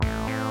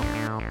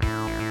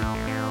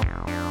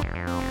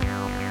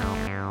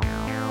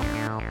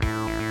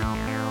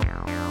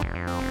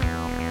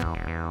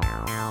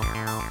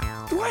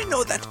I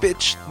know that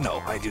bitch.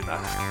 No, I do not.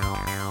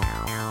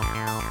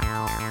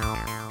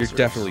 You're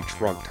definitely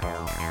drunk,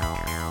 Tom.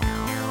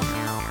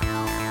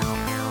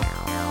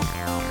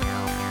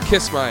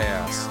 Kiss my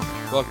ass.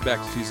 Welcome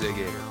back to Tuesday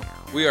Gaming.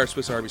 We are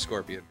Swiss Army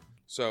Scorpion.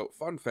 So,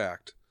 fun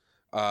fact.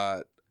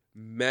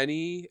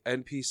 Many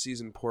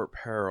NPCs in Port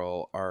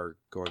Peril are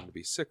going to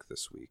be sick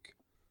this week.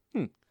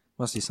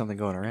 Must be something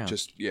going around.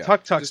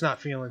 Tuk-Tuk's not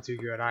feeling too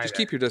good either. Just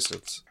keep your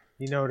distance.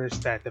 You notice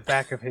that the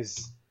back of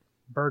his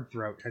bird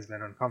throat has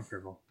been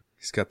uncomfortable.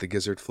 He's got the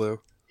gizzard flu.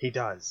 He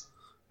does.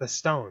 The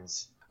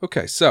stones.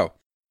 Okay, so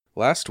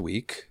last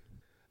week,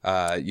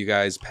 you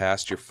guys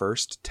passed your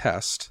first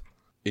test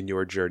in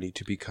your journey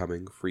to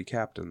becoming free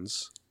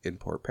captains in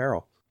Port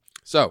Peril.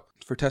 So,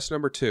 for test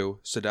number 2,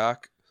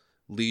 Sadak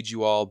leads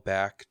you all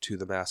back to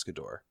the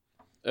Mascador.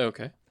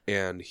 Okay.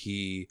 And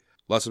he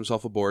lets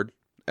himself aboard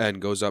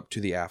and goes up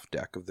to the aft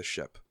deck of the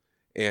ship.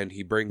 And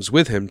he brings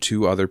with him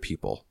 2 other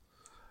people.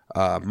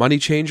 A money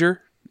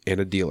changer and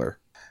a dealer.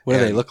 What do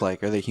they look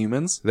like? Are they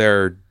humans?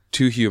 They're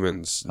 2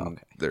 humans.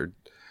 Okay. Their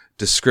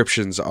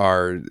descriptions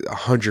are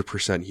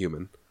 100%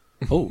 human.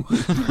 Oh.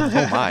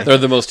 Oh my. They're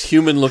the most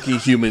human-looking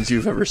humans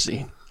you've ever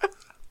seen.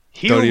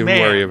 Don't even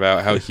worry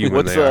about how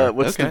human they are.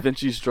 What's Okay. Da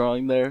Vinci's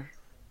drawing there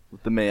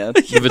with the man?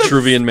 The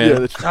Vitruvian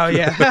Man. Oh,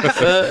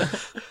 yeah.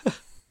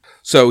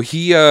 So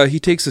he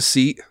takes a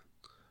seat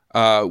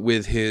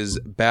with his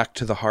back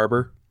to the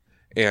harbor,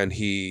 and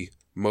he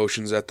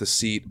motions at the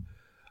seat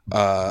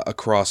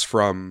across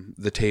from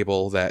the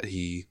table that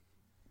he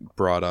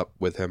brought up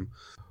with him.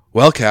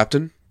 Well,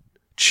 Captain,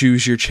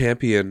 choose your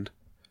champion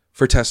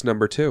for test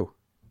number 2.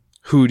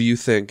 Who do you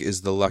think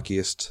is the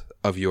luckiest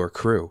of your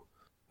crew?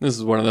 This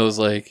is one of those,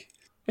 like,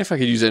 if I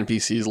could use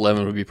NPCs,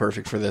 Lemon would be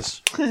perfect for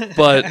this.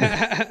 But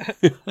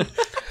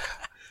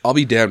I'll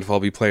be damned if I'll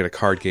be playing a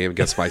card game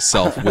against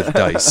myself with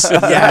dice.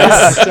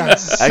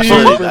 Yes.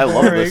 Actually, I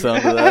love the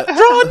sound of that.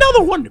 Draw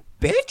another one,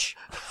 bitch.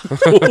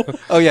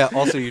 Oh yeah.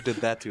 Also, you did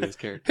that to his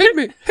character.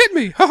 Hit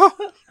me! Ha!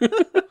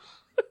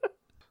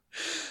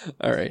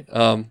 all right.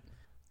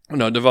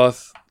 No,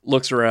 Devoth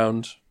looks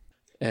around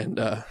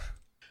and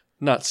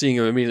not seeing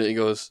him immediately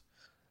goes,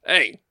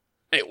 Hey,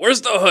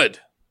 where's the hood?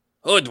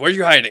 Hood, where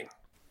you hiding?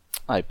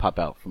 I pop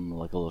out from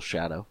like a little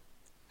shadow.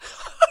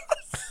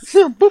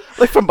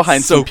 Like from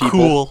behind So some people.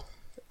 cool.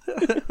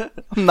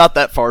 I'm not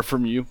that far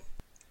from you.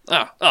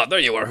 Ah, there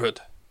you are,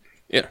 Hood.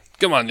 Here,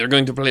 come on, you're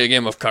going to play a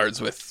game of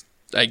cards with,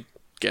 I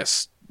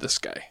guess, this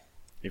guy.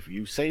 If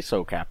you say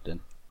so,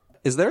 Captain.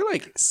 Is there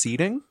like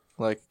seating?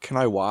 Like, can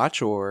I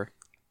watch or?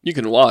 You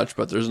can watch,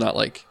 but there's not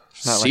like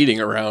Not like- seating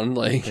around.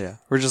 Like, Yeah,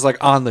 we're just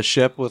like on the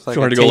ship with like if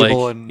you a want to go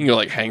table like, and. you can go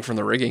like hang from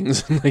the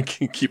riggings and like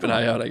keep an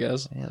eye out, I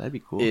guess. Yeah, that'd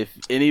be cool. If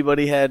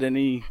anybody had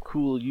any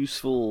cool,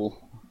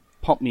 useful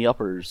pump me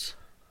uppers,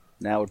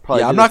 now would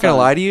probably. Yeah, I'm not gonna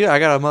lie to you. I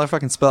got a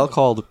motherfucking spell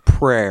called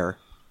prayer.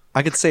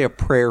 I could say a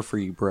prayer for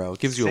you, bro. It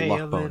gives you a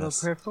luck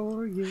bonus. Prayer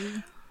for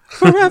you.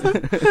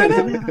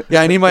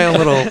 Yeah, I need my own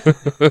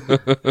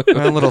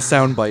little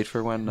sound bite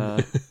for when.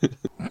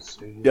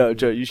 Yo,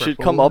 Joe, you should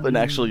come up and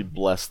actually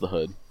bless the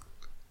hood.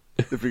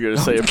 If you're gonna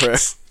say a prayer.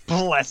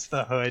 Bless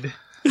the hood.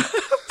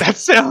 That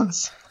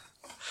sounds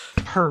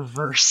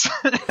perverse.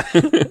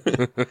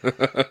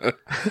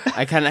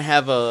 I kind of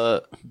have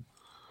the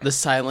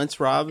silence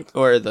rod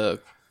or the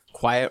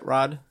quiet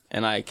rod,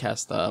 and I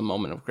cast the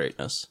moment of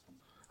greatness.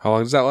 How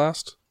long does that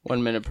last?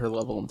 1 minute per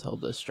level until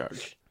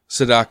discharge.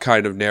 Sadak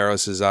kind of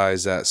narrows his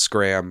eyes at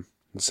Scram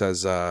and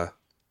says, what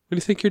do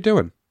you think you're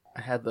doing?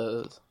 I had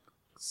the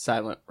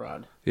silent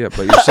rod. Yeah,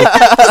 but you're still...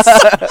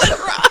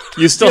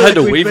 You still had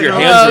to we've wave been your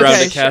on- hands Oh, around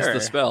okay, to cast sure.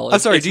 the spell. I'm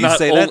sorry. It's Do you not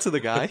say on- that to the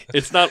guy?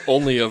 It's not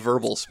only a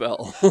verbal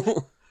spell.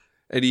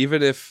 And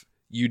even if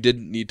you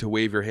didn't need to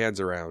wave your hands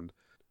around,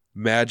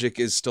 magic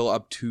is still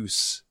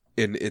obtuse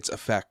in its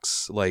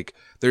effects. Like,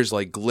 there's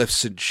like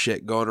glyphs and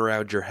shit going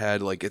around your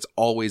head. Like, it's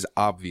always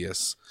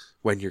obvious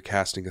when you're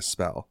casting a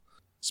spell.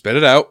 Spit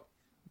it out.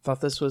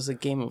 Thought this was a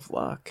game of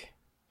luck.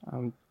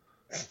 I'm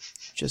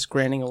just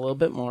granting a little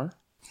bit more.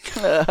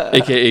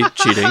 AKA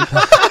cheating.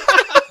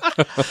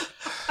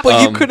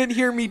 But you couldn't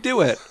hear me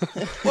do it.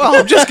 Well,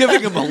 I'm just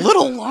giving him a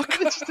little luck.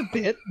 Just a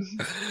bit.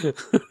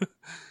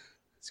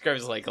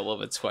 Scrive's like a little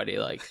bit sweaty,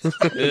 like.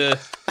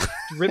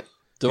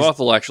 Devoth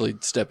will actually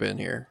step in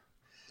here.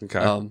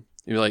 Okay.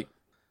 You like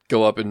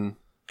go up and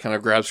kind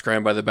of grab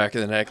Scram by the back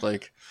of the neck,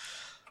 like,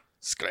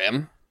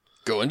 Scram,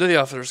 go into the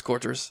officer's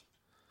quarters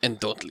and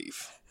don't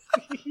leave.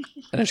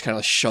 And I just kind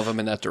of shove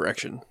him in that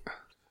direction.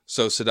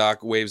 So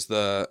Sadak waves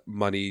the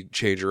money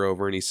changer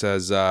over and he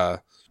says,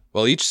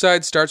 well, each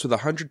side starts with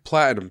 100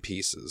 platinum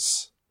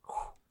pieces.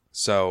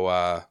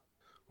 So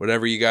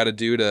whatever you got to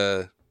do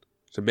to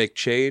make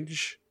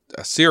change,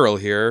 Cyril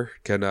here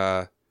can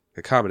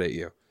accommodate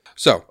you.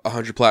 So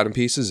 100 platinum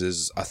pieces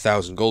is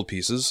 1,000 gold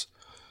pieces.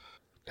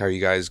 How are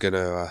you guys going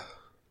to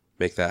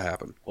make that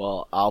happen?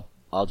 Well,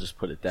 I'll just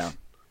put it down.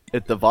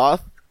 If the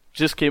Voth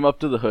just came up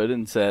to the hood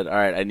and said, all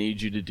right, I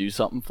need you to do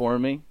something for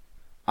me,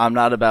 I'm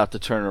not about to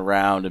turn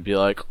around and be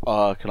like,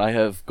 can I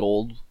have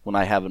gold when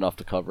I have enough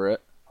to cover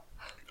it?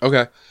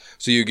 Okay.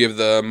 So you give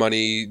the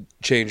money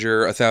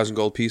changer 1,000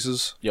 gold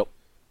pieces? Yep.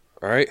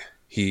 All right.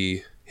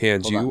 He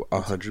hands Hold you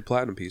 100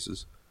 platinum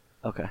pieces.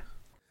 Okay.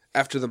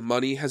 After the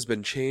money has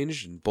been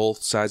changed and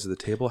both sides of the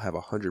table have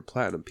 100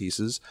 platinum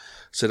pieces,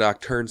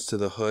 Sadak turns to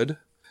the hood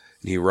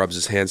and he rubs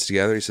his hands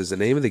together. He says, the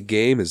name of the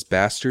game is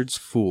Bastard's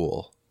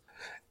Fool.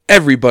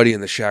 Everybody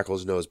in the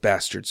Shackles knows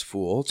Bastard's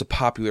Fool. It's a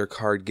popular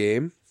card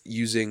game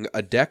using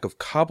a deck of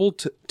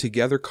cobbled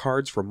together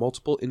cards from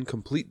multiple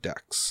incomplete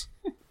decks.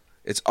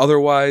 It's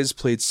otherwise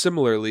played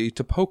similarly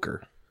to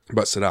poker.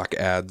 But Sadak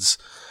adds,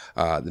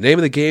 the name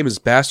of the game is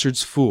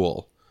Bastard's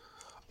Fool.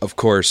 Of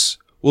course,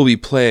 we'll be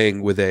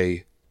playing with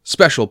a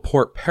special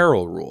port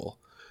peril rule.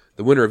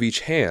 The winner of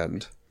each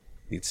hand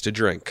needs to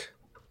drink.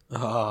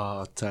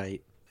 Oh,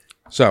 tight.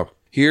 So,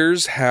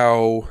 here's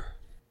how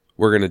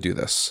we're going to do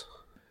this.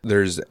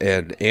 There's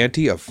an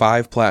ante of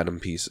 5 platinum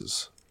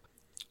pieces.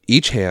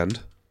 Each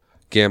hand,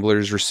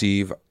 gamblers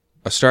receive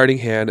a starting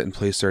hand and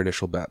place their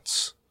initial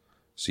bets.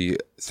 So you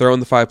throw in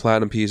the 5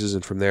 platinum pieces,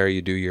 and from there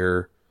you do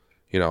your,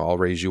 I'll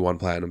raise you 1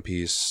 platinum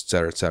piece,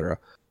 etc., etc.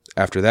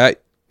 After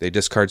that, they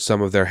discard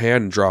some of their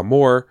hand and draw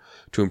more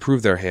to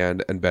improve their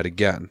hand and bet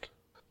again.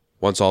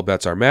 Once all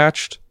bets are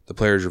matched, the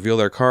players reveal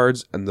their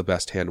cards and the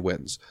best hand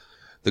wins.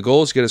 The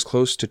goal is to get as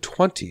close to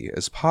 20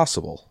 as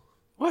possible.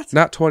 What?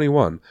 Not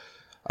 21.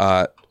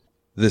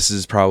 This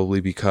is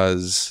probably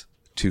because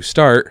to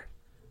start,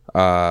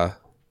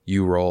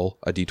 you roll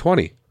a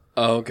d20.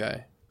 Oh,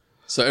 okay.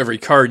 So every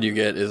card you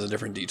get is a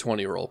different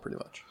d20 roll, pretty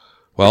much.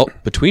 Well,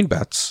 between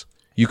bets,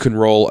 you can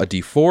roll a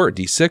d4, a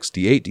d6,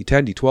 d8,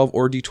 d10, d12,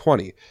 or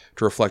d20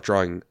 to reflect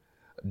drawing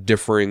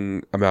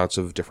differing amounts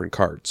of different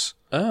cards.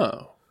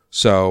 Oh.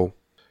 So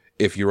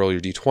if you roll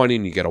your d20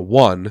 and you get a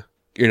 1,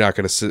 you're not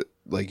going to sit,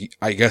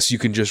 I guess you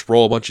can just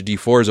roll a bunch of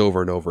d4s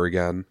over and over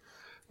again.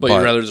 But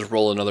you'd rather just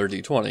roll another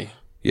d20.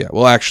 Yeah,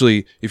 well,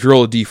 actually, if you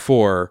roll a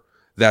d4,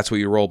 that's what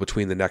you roll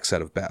between the next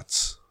set of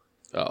bets.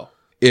 Oh.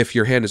 If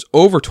your hand is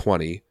over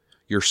 20,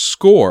 your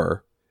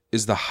score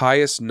is the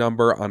highest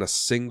number on a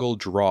single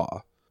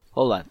draw.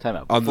 Hold on, time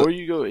out. Before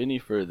you go any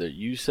further,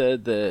 you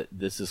said that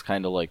this is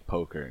kind of like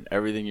poker, and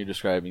everything you're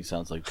describing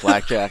sounds like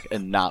blackjack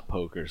and not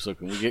poker. So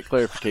can we get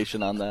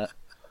clarification on that?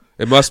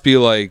 It must be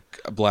like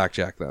a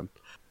blackjack then.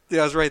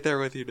 Yeah, I was right there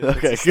with you. Dude.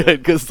 Okay, good,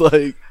 because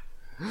I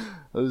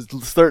was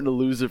starting to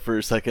lose it for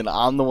a second.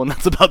 I'm the one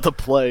that's about to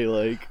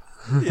play,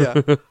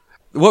 Yeah.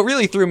 What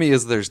really threw me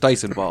is there's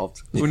dice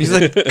involved. When you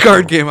said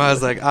card game, I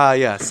was like,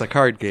 yes, a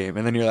card game.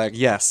 And then you're like,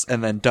 yes,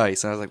 and then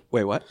dice. And I was like,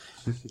 wait, what?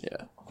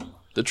 Yeah.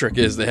 The trick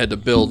is they had to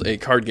build a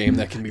card game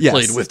that can be Yes.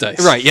 played with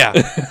dice. Right, yeah.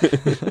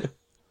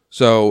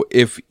 So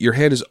if your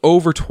hand is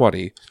over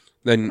 20,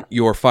 then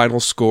your final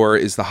score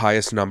is the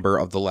highest number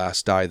of the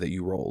last die that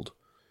you rolled.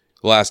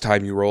 The last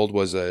time you rolled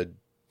was a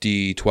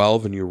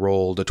d12 and you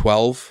rolled a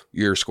 12,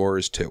 your score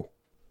is 2.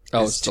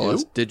 Oh, Is it's the 2?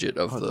 last digit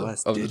of the the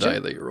last of digit? the die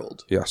that you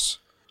rolled. Yes.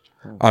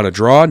 On a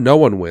draw, no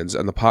one wins,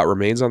 and the pot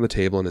remains on the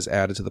table and is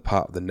added to the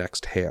pot of the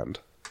next hand.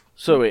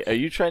 So wait, are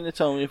you trying to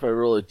tell me if I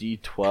roll a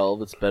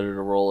d12, it's better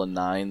to roll a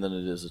 9 than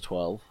it is a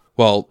 12?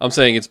 Well, I'm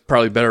saying it's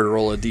probably better to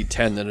roll a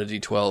d10 than a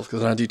d12,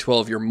 because on a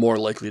d12 you're more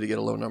likely to get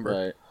a low number.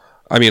 Right.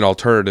 I mean,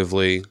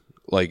 alternatively,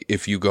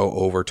 if you go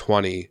over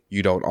 20,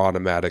 you don't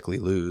automatically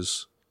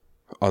lose,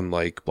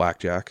 unlike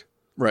blackjack.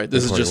 Right.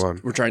 This is just,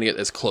 21. we're trying to get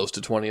as close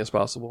to 20 as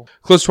possible.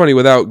 Close to 20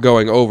 without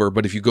going over,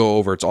 but if you go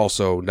over, it's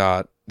also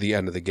not the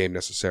end of the game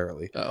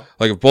necessarily. Oh.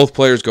 If both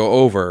players go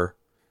over,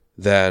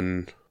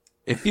 then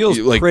It feels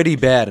You, pretty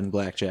bad in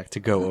blackjack to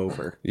go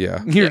over.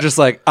 yeah. You're Yeah. just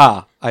like,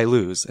 I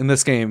lose. In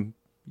this game,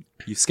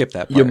 you skip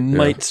that part. You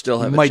might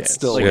still have You a might chance.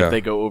 still- Like Yeah. if they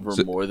go over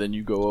So- more than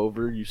you go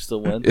over, you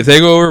still win? If they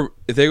go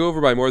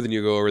over by more than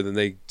you go over, then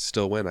they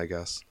still win, I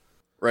guess.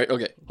 Right?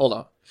 Okay, hold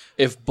on.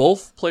 If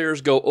both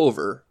players go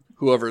over,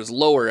 whoever is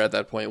lower at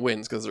that point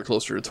wins because they're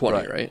closer to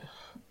 20, right?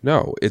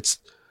 No, it's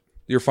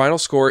your final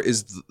score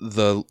is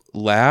the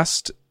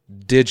last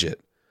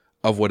digit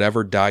of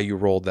whatever die you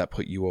rolled that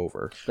put you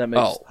over. That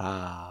makes...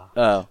 Oh,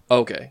 Oh,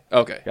 okay.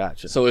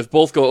 Gotcha. So if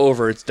both go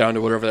over, it's down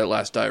to whatever that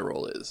last die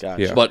roll is.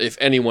 Gotcha. Yeah. But if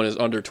anyone is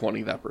under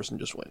 20, that person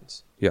just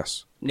wins.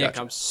 Yes. Nick,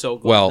 Gotcha. I'm so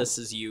glad Well- this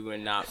is you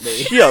and not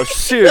me. Yo,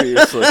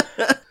 seriously.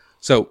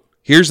 So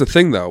here's the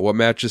thing, though. What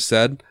Matt just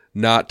said,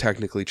 not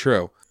technically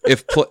true.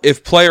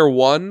 If player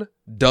 1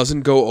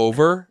 doesn't go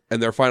over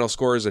and their final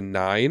score is a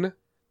 9,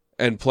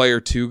 and player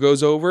 2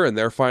 goes over and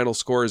their final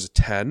score is a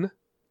 10,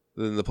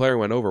 then the player who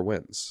went over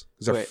wins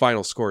because their Wait.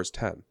 final score is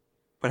 10.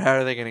 But how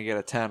are they going to get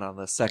a 10 on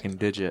the second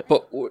digit?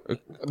 But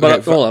Okay,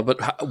 hold on.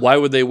 But why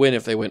would they win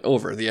if they went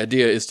over? The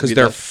idea is to Because be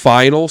their the,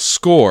 final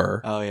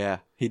score. Oh, yeah.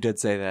 He did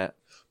say that.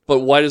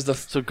 But why does the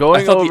So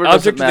going I thought over the object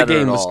doesn't of the matter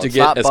game at was all. to It's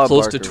get not as Bob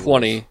close to Barker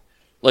 20. rules.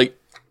 Like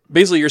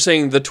basically, you're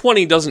saying the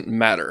 20 doesn't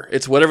matter.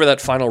 It's whatever that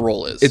final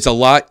roll is. It's a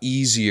lot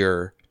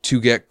easier to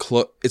get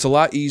close. It's a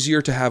lot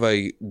easier to have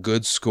a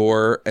good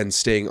score and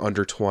staying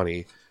under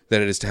 20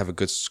 than it is to have a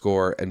good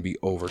score and be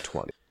over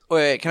 20.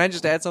 Wait, can I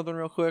just add something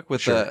real quick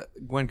with Sure.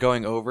 when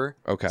going over?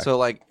 Okay.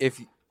 So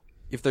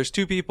if there's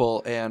two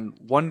people and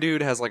one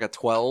dude has a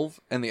 12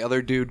 and the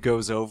other dude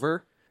goes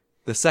over,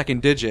 the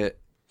second digit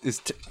is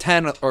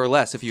 10 or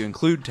less if you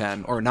include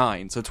 10 or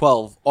 9. So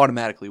 12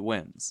 automatically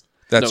wins.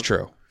 That's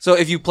true. So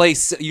if you play,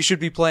 you should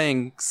be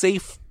playing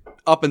safe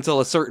up until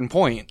a certain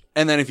point,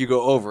 and then if you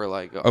go over,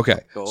 like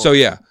Okay. go So over.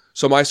 yeah.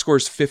 So my score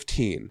is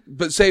 15.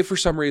 But say for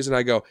some reason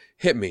I go,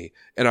 hit me,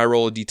 and I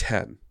roll a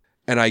d10,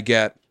 and I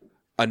get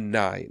a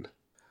 9.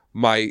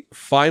 My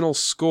final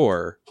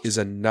score is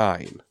a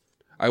 9.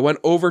 I went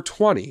over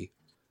 20,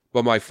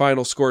 but my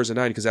final score is a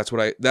 9 because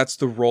that's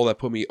the roll that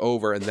put me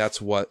over, and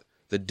that's what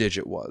the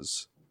digit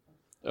was.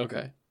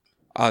 Okay.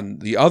 On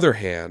the other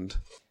hand,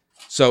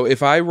 so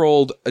if I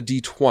rolled a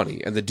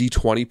d20 and the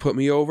d20 put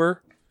me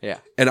over, Yeah.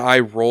 and I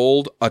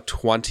rolled a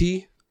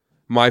 20,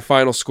 my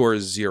final score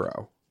is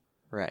 0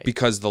 Right.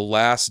 because the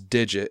last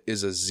digit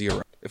is a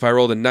 0. If I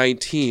rolled a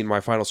 19, my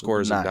final score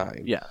is a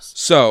 9. Yes.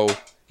 So,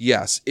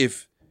 yes,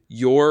 if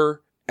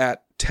you're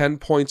at 10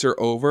 points or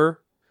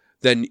over,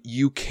 then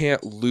you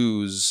can't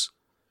lose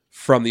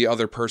from the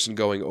other person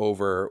going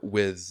over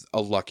with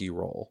a lucky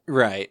roll.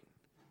 Right.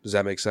 Does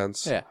that make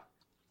sense? Yeah.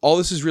 All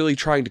this is really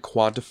trying to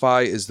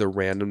quantify is the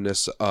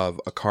randomness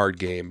of a card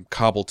game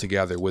cobbled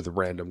together with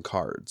random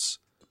cards.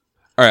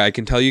 All right, I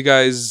can tell you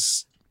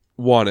guys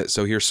want it,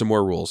 so here's some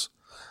more rules.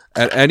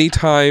 At any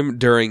time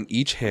during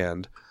each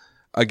hand,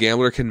 a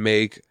gambler can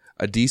make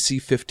a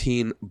DC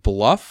 15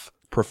 bluff,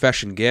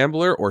 profession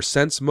gambler, or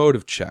sense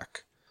motive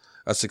check.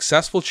 A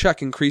successful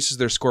check increases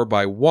their score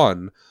by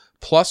 1,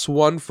 plus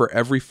 1 for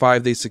every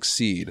 5 they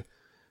succeed.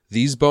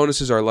 These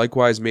bonuses are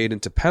likewise made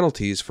into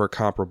penalties for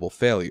comparable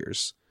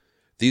failures.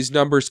 These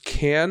numbers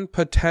can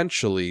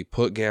potentially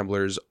put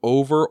gamblers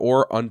over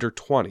or under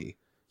 20,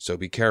 so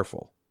be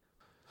careful.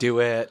 Do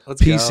it.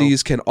 Let's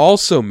PCs can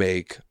also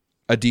make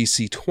a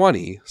DC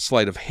 20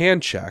 sleight of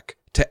hand check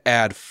to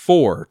add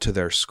 4 to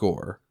their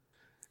score.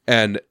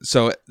 And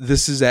so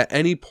this is at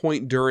any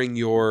point during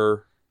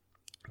your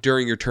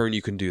turn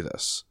you can do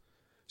this.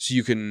 So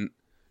you can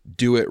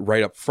do it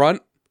right up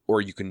front, or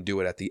you can do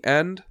it at the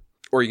end,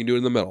 or you can do it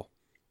in the middle.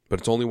 But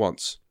it's only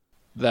once.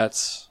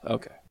 That's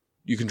okay.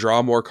 You can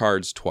draw more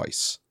cards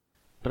twice.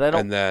 But I don't.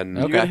 And then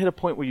You gotta hit a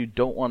point where you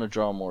don't want to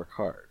draw more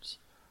cards.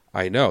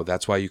 I know,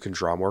 that's why you can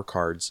draw more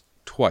cards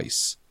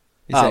twice.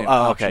 He's saying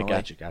Okay,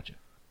 optionally. gotcha.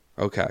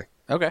 Okay.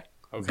 Okay.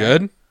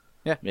 Good?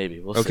 Maybe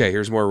we'll see. Okay,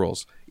 here's more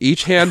rules.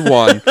 Each hand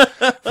one.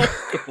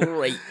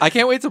 Great. I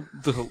can't wait to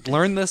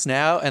learn this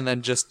now and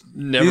then just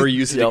Never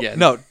use it Yep. again.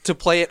 No, to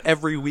play it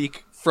every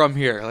week from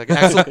here. Like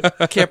Axel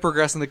can't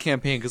progress in the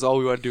campaign because all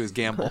we want to do is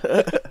gamble.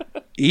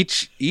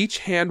 Each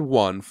hand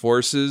one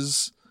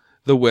forces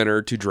the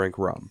winner to drink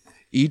rum.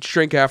 Each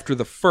drink after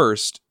the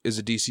first is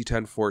a DC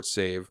 10 fort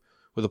save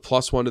with a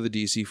 +1 to the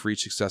DC for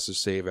each successive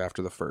save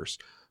after the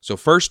first. So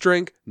first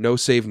drink, no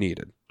save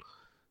needed.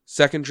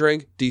 Second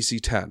drink, DC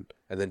 10,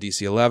 and then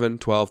DC 11,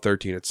 12,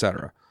 13,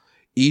 etc.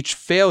 Each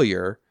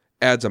failure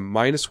adds a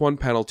 -1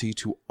 penalty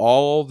to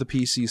all the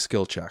PC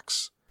skill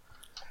checks.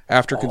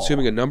 After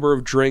consuming a number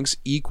of drinks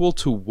equal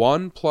to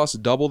 1 plus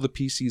double the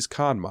PC's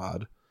con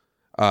mod,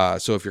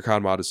 so if your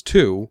con mod is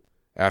 2,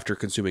 after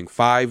consuming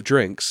 5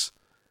 drinks,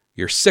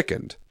 you're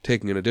sickened,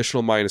 taking an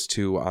additional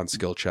 -2 on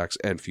skill checks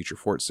and future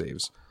fort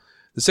saves.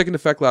 The sickened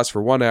effect lasts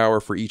for 1 hour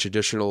for each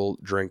additional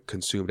drink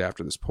consumed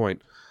after this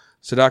point.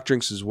 Sadak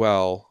drinks as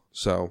well,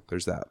 so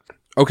there's that.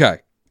 Okay,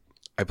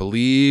 I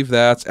believe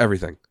that's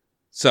everything.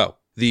 So,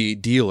 the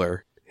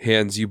dealer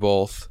hands you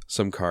both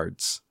some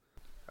cards.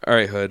 All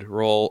right, Hood,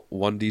 roll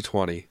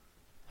 1d20.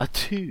 A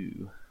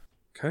 2.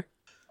 Okay.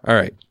 All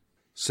right.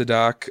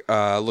 Sadak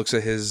looks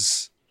at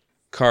his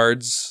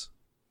cards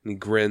and he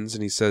grins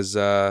and he says,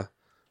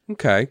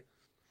 okay,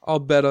 I'll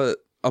bet a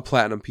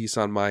platinum piece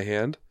on my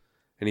hand.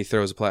 And he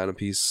throws a platinum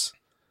piece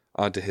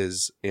onto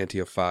his ante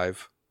of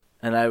 5.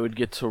 And I would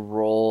get to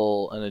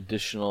roll an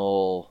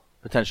additional,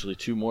 potentially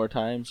 2 more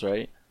times,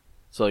 right?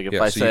 So like if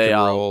Yeah, I so you say can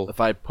roll-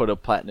 if I put a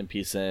platinum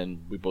piece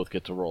in, we both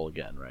get to roll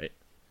again, right?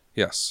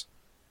 Yes.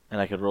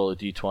 And I could roll a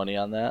d20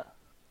 on that.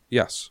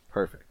 Yes.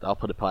 Perfect. I'll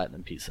put a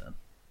platinum piece in,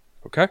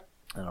 Okay.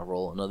 and I'll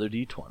roll another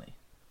d20.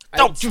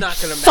 It's not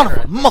gonna Son matter.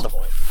 of a mother.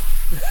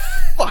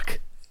 Fuck.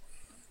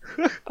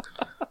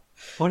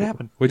 What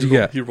happened? What'd you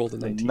get? He rolled a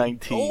 19.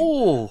 19.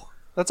 Oh,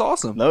 that's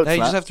awesome. No, it's now you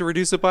just not. have to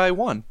reduce it by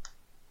 1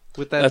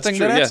 with that That's thing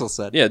true, that yeah. Axel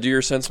said. Yeah, do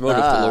your sense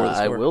motive to lower the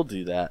I score. will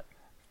do that.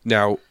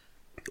 Now,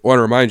 I want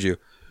to remind you,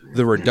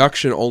 the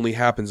reduction only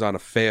happens on a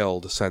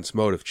failed sense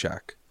motive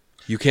check.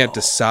 You can't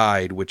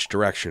decide which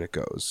direction it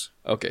goes.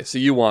 Okay, so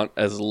you want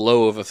as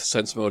low of a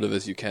sense motive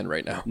as you can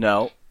right now.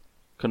 No.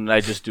 Couldn't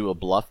I just do a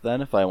bluff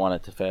then if I want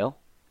it to fail?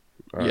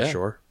 Yeah.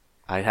 Sure.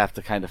 I'd have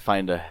to kind of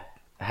find a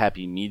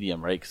happy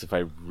medium, right? Because if I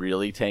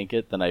really tank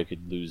it, then I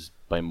could lose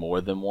by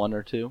more than 1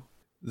 or 2.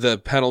 The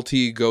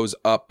penalty goes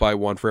up by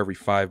 1 for every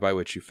 5 by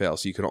which you fail.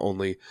 So you can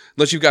only,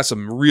 unless you've got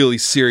some really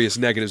serious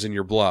negatives in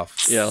your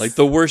bluff. Yeah, like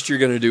the worst you're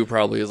going to do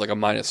probably is like a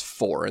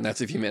 -4, and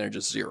that's if you manage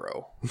a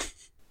 0.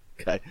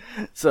 Okay.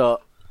 So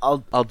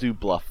I'll do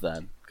bluff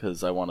then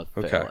because I want to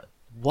fail Okay. it.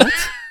 What?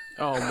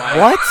 Oh my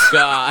What?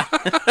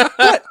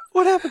 god.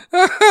 What happened?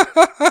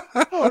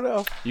 Oh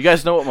no. You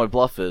guys know what my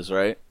bluff is,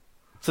 right?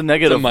 It's a It's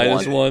negative a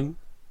 -1. 1.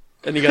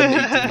 And he got an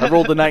 18. I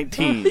rolled a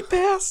 19.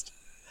 Passed.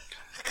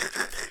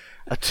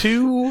 A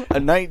 2, a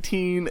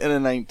 19, and a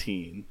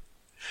 19.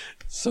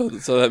 So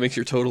that makes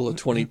your total of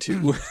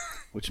 22.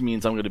 Which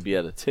means I'm going to be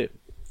at a 2.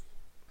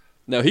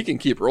 Now he can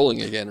keep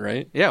rolling again,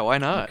 right? Yeah, why I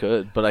not?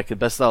 could, but I could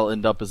best I'll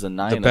end up as a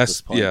 9 The at this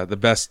best, point. yeah, the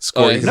best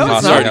score you can No, it's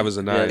possibly not. have is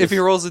a 9. Yeah, If he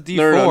rolls a D4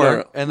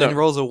 No. and then No.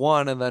 rolls a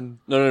 1 and then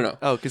No.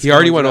 oh, because He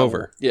already went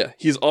over. Yeah,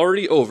 he's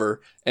already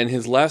over, and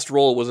his last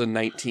roll was a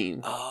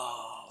 19.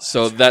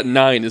 So that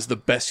 9 is the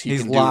best he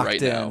He's can do locked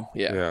right in. now.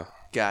 Yeah. Yeah.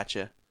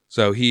 Gotcha.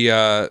 So so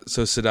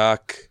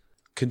Sadak,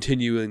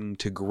 continuing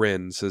to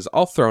grin, says,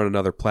 "I'll throw in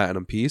another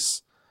platinum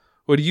piece.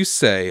 What do you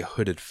say,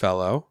 hooded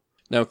fellow?"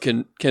 Now,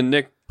 can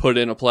Nick put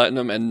in a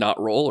platinum and not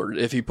roll, or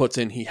if he puts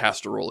in, he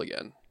has to roll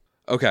again?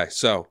 Okay,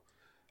 so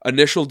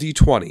initial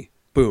D20,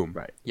 boom.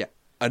 Right. Yeah.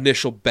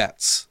 Initial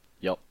bets.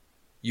 Yep.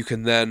 You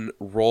can then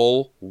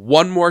roll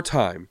one more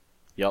time.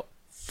 Yep.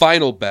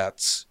 Final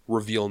bets,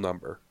 reveal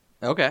number.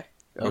 Okay.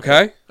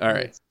 Okay? All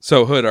right.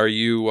 So Hood, are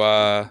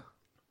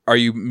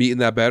you meeting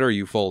that bet or are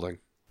you folding?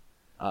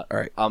 All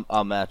right.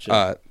 I'll match it.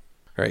 All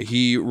right,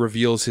 he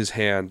reveals his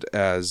hand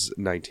as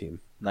 19.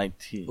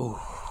 19.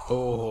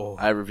 Oh.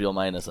 I reveal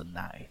mine as a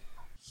 9.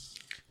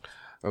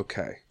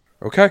 Okay.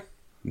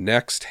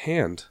 Next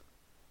hand.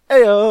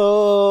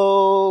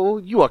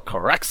 Ayo! You are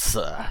correct,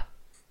 sir.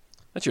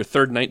 That's your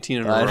third 19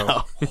 in a I row.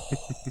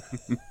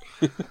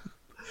 know.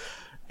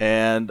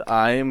 And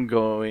I am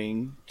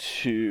going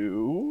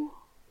to...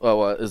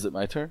 Oh, is it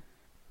my turn?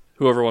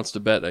 Whoever wants to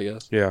bet, I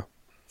guess. Yeah.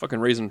 Fucking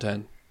raise him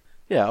 10.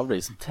 Yeah, I'll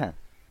raise him 10.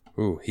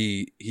 Ooh,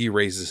 he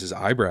raises his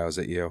eyebrows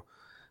at you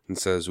and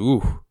says,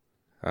 "Ooh,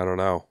 I don't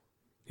know."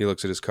 He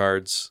looks at his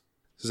cards.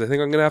 Says, "I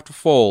think I'm going to have to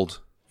fold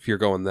if you're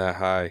going that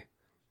high."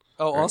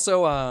 Oh,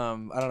 also, I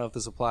don't know if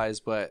this applies,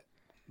 but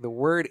the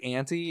word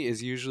ante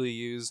is usually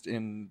used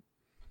in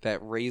that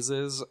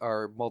raises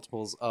are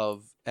multiples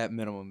of, at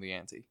minimum, the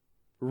ante.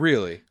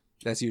 Really?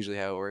 That's usually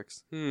how it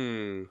works.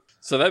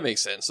 So that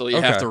makes sense. So you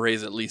Okay. have to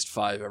raise at least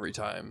 5 every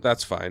time.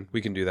 That's fine.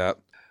 We can do that.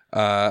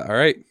 All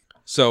right.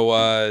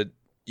 So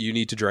you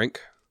need to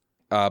drink,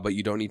 but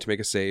you don't need to make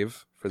a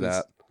save for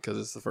that Because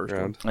it's the first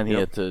round. And he Yep.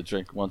 had to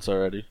drink once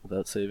already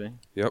without saving.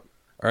 Yep.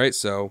 All right,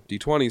 so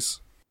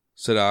D20s.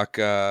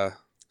 Sadak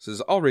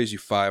says, "I'll raise you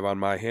 5 on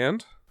my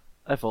hand."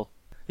 I fold.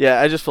 Yeah,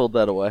 I just fold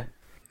that away.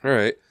 All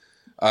right.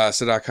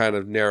 Sadak kind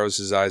of narrows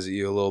his eyes at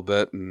you a little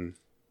bit and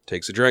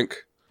takes a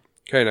drink.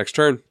 Okay, next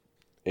turn.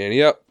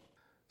 Ante up.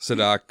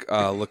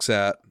 Sadak looks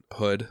at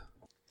Hood.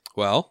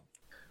 Well,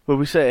 Would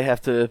we say I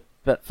have to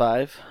bet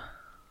 5?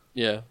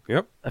 Yeah.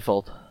 yep. I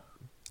fold.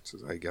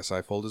 Says, "I guess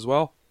I fold as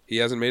well." He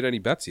hasn't made any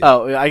bets yet.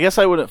 Oh, I guess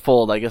I wouldn't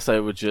fold. I guess I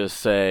would just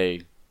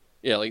say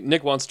Yeah, like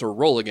Nick wants to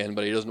roll again,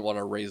 but he doesn't want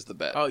to raise the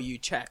bet. Oh, you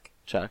check.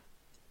 check.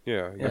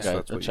 Yeah, I guess Okay,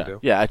 that's a what check. you do.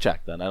 Yeah, I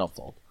check then. I don't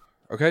fold.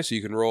 Okay, so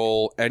you can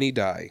roll any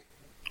die.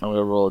 I'm going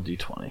to roll a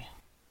d20.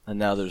 And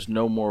now there's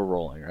no more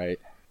rolling, right?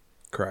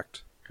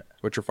 Correct.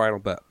 What's your final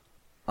bet?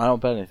 I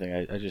don't bet anything.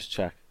 I just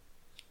check.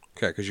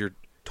 Okay, because your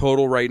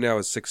total right now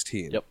is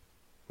 16. Yep.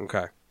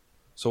 Okay.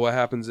 So what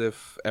happens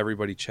if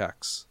everybody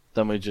checks?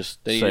 Then we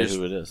just Then you say just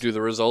who it is. do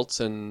the results,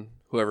 and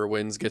whoever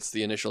wins gets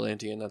the initial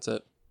ante, and that's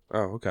it.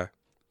 Oh, okay.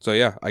 So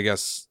yeah, I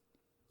guess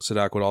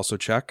Sadak would also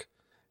check,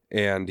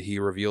 and he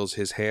reveals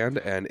his hand,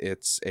 and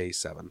it's a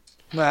 7.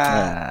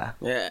 Ah,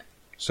 Yeah.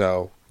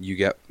 So you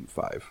get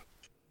 5.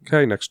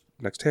 Okay, next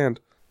hand.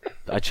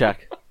 I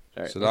check.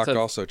 All right, Sadak let's have-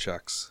 also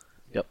checks.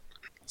 Yep.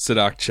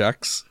 Sadak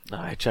checks.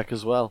 I check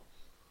as well.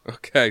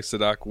 Okay,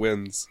 Sadak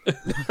wins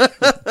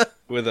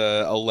with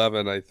a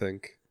 11, I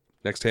think.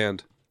 Next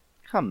hand.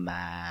 Come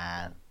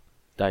on.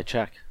 I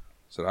check.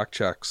 Sadak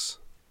checks.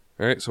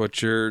 All right. So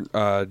what's your?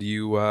 Do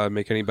you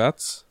make any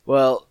bets?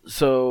 Well,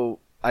 so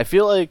I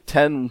feel like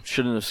 10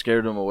 shouldn't have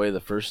scared him away the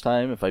first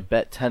time. If I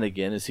bet 10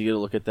 again, is he going to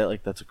look at that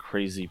like that's a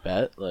crazy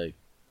bet? Like,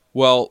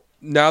 Well,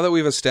 now that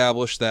we've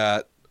established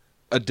that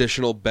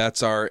additional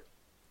bets are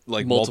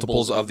like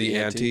multiples of the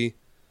ante,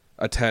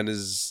 a 10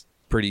 is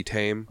pretty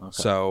tame. Okay.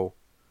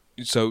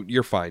 So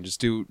you're fine. Just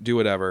do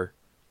whatever.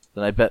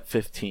 then I bet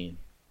 15.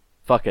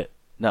 Fuck it.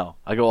 No,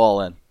 I go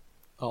all in.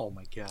 Oh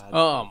my god.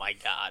 Oh my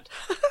god.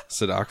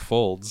 Sadak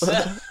folds.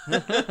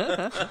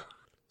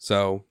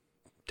 So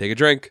take a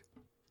drink.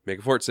 Make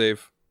a fort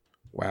save.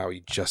 Wow,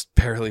 he just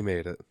barely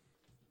made it.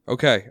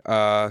 Okay.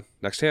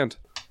 Next hand.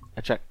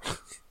 I check.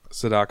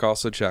 Sadak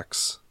also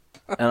checks.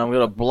 And I'm going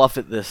to bluff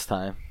it this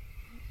time.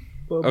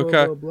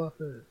 Okay.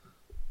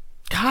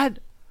 God.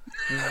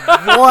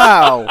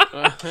 Wow.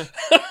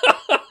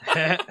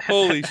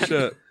 Holy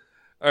shit.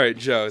 All right,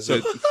 Joe.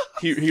 So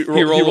He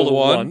rolled a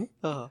 1, and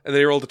Uh-huh. then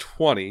he rolled a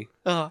 20.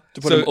 to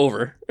put So- him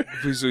over.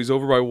 So he's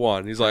over by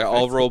 1. He's like,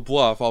 I'll roll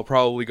bluff. I'll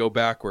probably go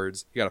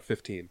backwards. He got a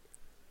 15.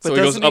 So But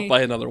he goes doesn't up he-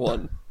 by another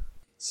 1.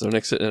 So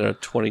Nick's sitting at a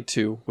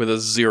 22 with a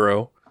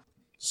 0.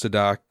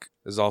 Sadak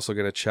is also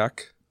going to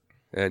check,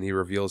 and he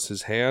reveals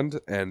his hand,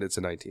 and it's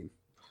a 19.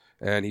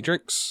 And he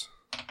drinks.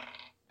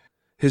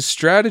 His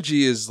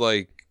strategy is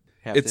like,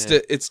 Have it's to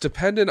hit. it's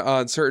dependent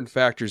on certain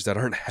factors that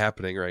aren't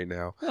happening right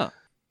now. Huh.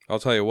 I'll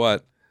tell you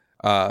what.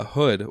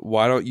 Hood,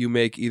 why don't you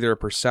make either a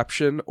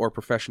perception or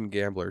profession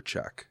gambler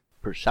check?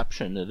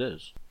 Perception it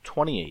is.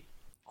 28.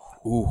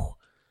 Ooh.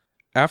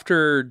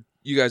 After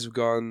you guys have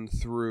gone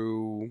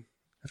through,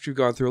 after you've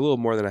gone through a little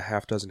more than a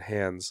half dozen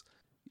hands,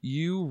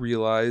 you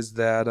realize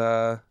that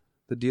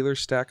the dealer's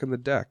stacking the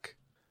deck.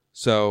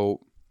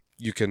 So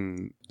you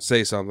can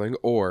say something,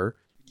 or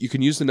you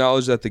can use the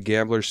knowledge that the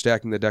gambler's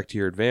stacking the deck to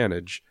your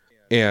advantage.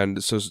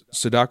 And so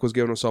Sadak was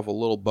giving himself a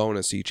little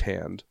bonus each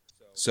hand.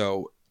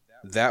 So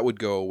that would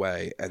go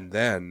away, and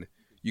then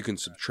you can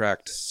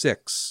subtract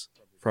 6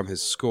 from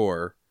his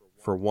score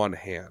for one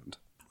hand.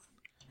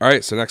 All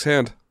right, so next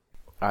hand.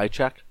 I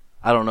checked.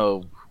 I don't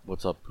know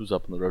what's up. Who's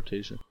up in the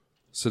rotation?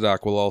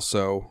 Sadak will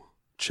also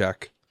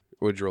check.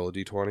 Would you roll a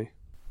d20?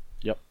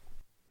 Yep.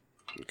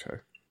 Okay.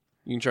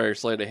 You can try your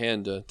sleight of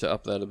hand to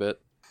up that a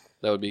bit.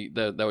 That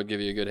would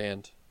give you a good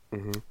hand.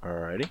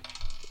 Alrighty.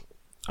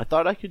 I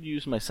thought I could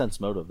use my sense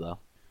motive though.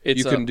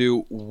 You can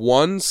do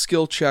one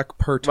skill check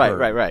per turn.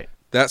 Right.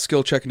 That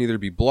skill check can either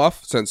be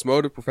bluff, sense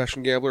motive,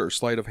 profession gambler, or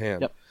sleight of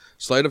hand. Yep.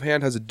 Sleight of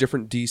hand has a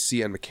different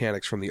DC and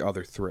mechanics from the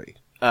other 3.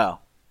 Oh.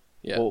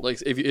 Yeah, Well-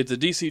 like if it's a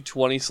DC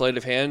 20 sleight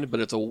of hand, but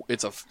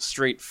it's a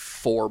straight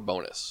 4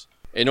 bonus.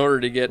 In order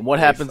to get What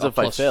happens a if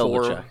I plus fail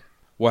 4, the check?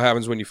 What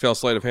happens when you fail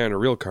sleight of hand in a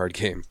real card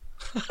game?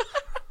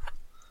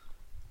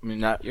 I mean,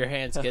 not Your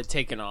hands get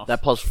taken off.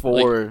 that plus like,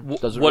 4 wh-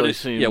 doesn't what really is-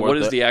 seem Yeah, worth what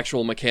is it. the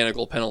actual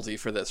mechanical penalty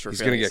for this? For He's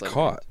going to failing get sleight of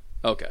caught.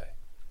 hand? Okay.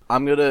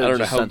 I'm I gonna don't know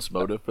just how- sense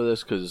motive for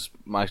this because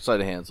my sleight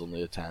of hand's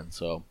only a 10,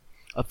 so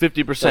a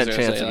 50% I was gonna chance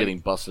say, of like- getting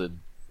busted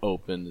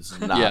open is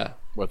not Yeah,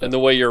 worth and it. the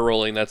way you're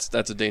rolling, that's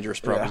a dangerous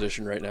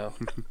proposition right now.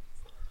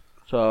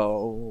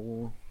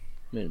 So,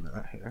 wait a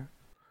minute here.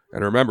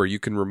 And remember, you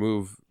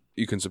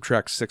can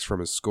subtract 6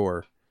 from his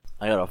score.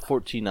 I got a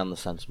 14 on the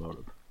sense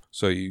motive.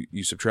 So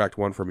you subtract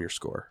 1 from your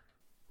score.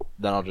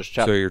 Then I'll just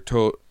check.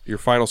 So your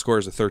final score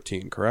is a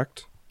 13,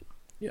 correct?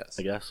 Yes,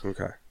 I guess.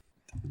 Okay.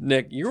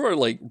 Nick, you are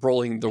like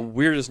rolling the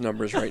weirdest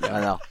numbers right now. I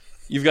know.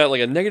 You've got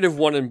like a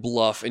 -1 in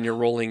bluff, and you're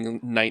rolling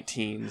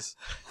 19s.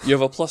 You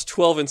have a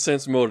 +12 in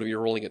sense motive. You're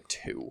rolling a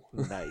 2.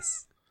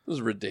 Nice. This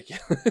is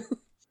ridiculous.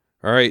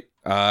 All right.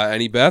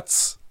 Any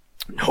bets?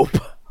 Nope.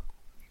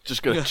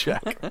 Just gonna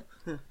check.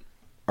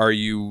 Are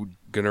you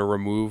going to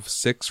remove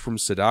 6 from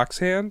Sadak's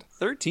hand?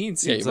 13 Yeah, you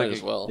seems might like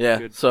as well. Yeah.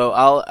 Good. So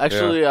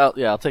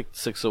I'll take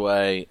 6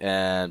 away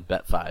and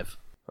bet 5.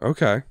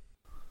 Okay.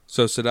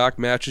 So Sadak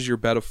matches your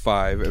bet of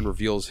 5 and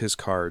reveals his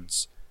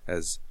cards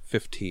as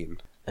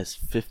 15. As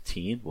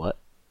 15? What?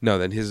 No,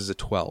 then his is a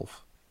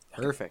 12.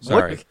 perfect.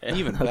 Sorry.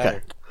 Even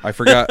better. I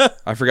forgot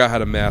how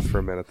to math for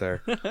a minute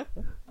there.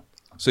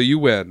 So you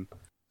win.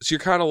 So you're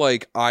kind of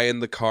like eyeing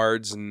the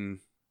cards and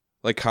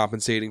like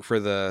compensating for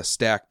the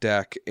stack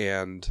deck,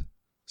 and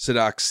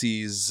Sadak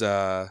sees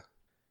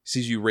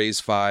you raise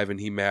 5 and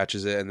he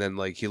matches it, and then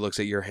like he looks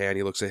at your hand,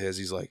 he looks at his,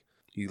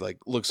 he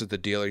looks at the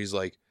dealer, he's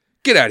like,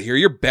 "Get out of here,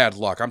 you're bad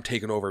luck. I'm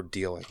taking over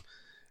dealing."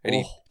 And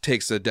he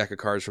takes the deck of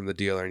cards from the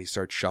dealer and he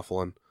starts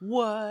shuffling.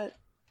 What?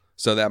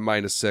 So that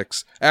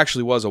 -6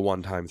 actually was a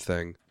one-time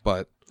thing,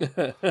 but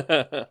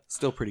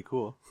Still pretty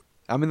cool.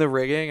 I'm in the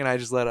rigging and I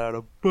just let out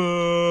a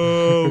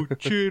boo,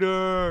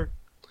 cheater.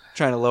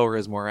 Trying to lower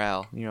his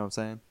morale. You know what I'm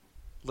saying?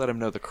 Let him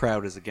know the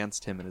crowd is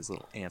against him and his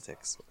little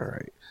antics. all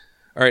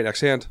right,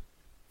 next hand.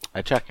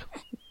 I check.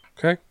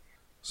 Okay.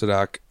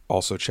 Sadak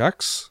also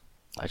checks.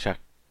 I check.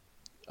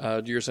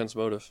 Do your sense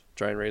motive.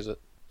 Try and raise it.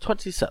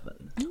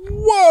 27.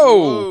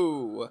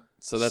 Whoa!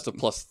 So that's a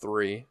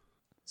 +3.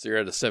 So you're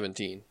at a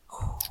 17.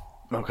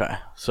 Okay.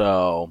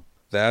 So,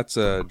 That's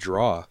a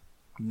draw.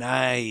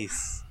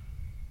 Nice.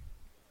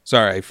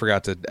 Sorry, I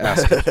forgot to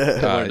ask.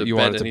 You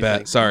wanted to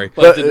bet. Sorry.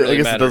 But it didn't I really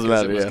guess it matter doesn't 'cause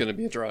matter, it was yeah. going to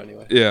be a draw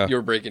anyway. Yeah. You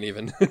were breaking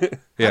even. How does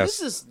Yes.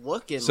 this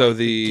look in So like,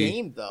 the the-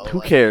 game, though? who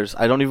Like, cares?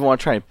 I don't even want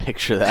to try and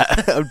picture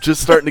that. I'm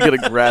just starting to get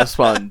a grasp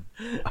on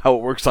how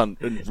it works in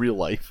real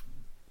life.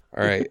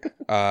 All right.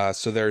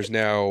 So there's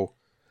now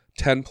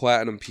 10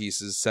 platinum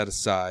pieces set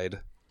aside.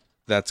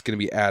 That's going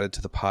to be added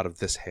to the pot of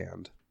this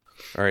hand.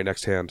 All right,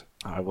 next hand.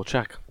 I will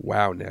check.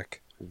 Wow,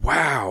 Nick.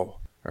 Wow.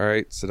 All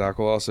right, Sadak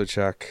will also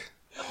check.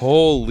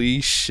 Holy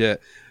shit.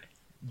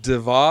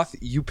 Devoth,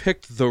 you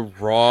picked the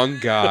wrong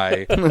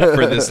guy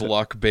for this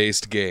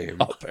luck-based game.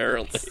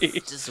 Apparently.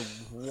 Just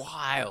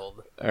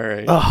wild. All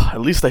right.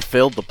 At least I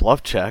failed the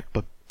bluff check,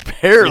 but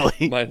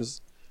barely.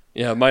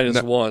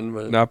 -1,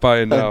 but Not by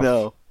I enough.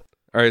 know.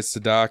 All right,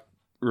 Sadak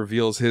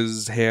reveals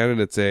his hand, and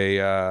it's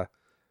a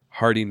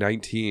hearty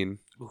 19.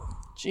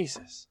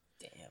 Jesus.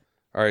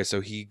 All right,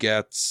 so he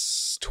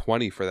gets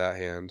 20 for that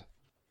hand.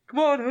 Come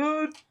on,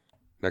 Hood.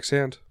 Next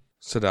hand.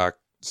 Sadak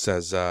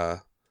says,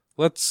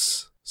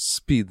 let's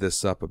speed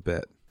this up a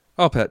bit.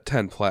 I'll bet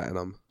 10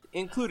 platinum.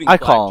 Including I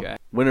call him.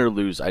 blackjack. Win or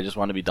lose, I just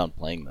want to be done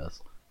playing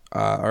this.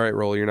 All right,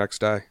 roll your next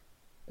die.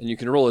 And you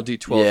can roll a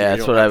d12. yeah, you that's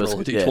don't what have I to was.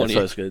 roll a Yeah, d20. that's what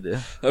I was gonna do.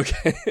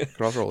 Okay. You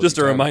can also roll a Just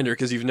a D10. reminder,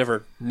 because you've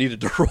never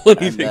needed to roll And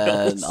anything then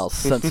else. I'll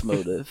sense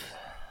motive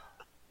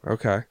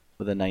Okay.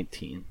 with a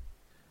 19.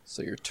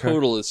 So your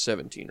total is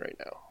 17 right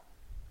now.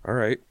 All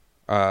right.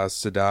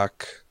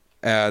 Sadak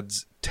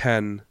adds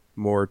 10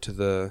 more to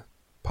the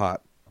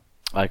pot.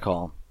 I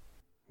call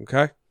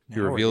Okay. He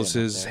Now we're reveals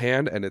getting up his there.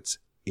 hand, and it's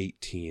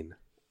 18.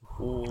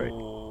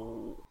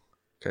 Ooh.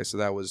 Okay, so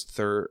that was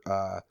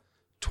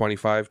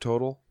 25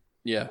 total.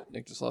 Yeah,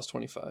 Nick just lost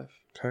 25.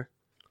 Okay.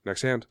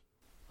 Next hand. him.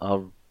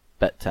 I'll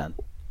bet 10.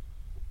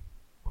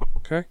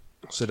 Okay.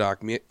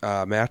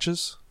 Sadak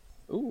matches.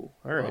 Ooh,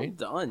 all Well right.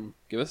 done.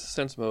 Give us a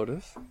sense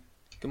motive.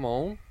 Come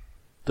on.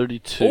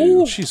 32.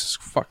 Oh, Jesus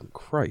fucking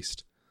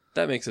Christ.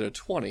 That makes it a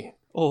 20.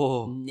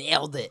 Oh,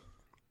 Nailed it.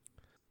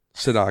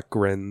 Sadak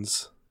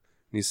grins.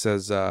 And he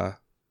says,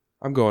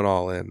 I'm going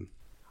all in.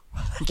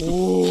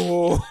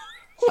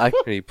 And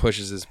he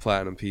pushes his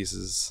platinum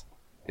pieces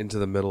into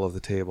the middle of the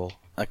table.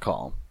 I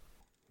call him.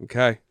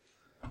 Okay.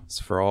 It's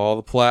for all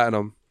the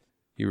platinum.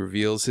 He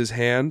reveals his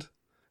hand.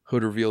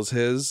 Hood reveals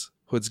his.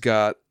 Hood's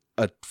got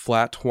a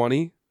flat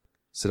 20.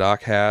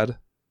 Sadak had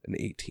an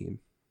 18.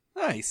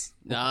 nice.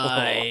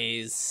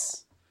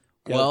 Nice.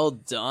 Well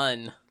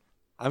done.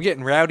 I'm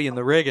getting rowdy in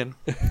the rigging.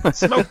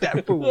 Smoke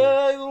that fool.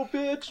 little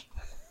bitch.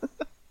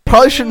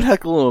 Probably shouldn't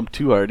heckle him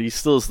too hard. He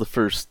still is the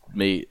first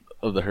mate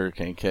of the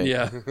Hurricane King.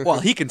 Yeah. Well,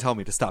 he can tell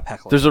me to stop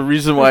heckling. There's a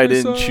reason why I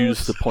didn't Sucks.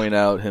 choose to point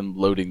out him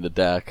loading the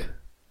deck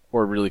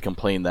or really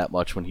complain that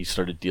much when he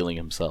started dealing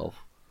himself.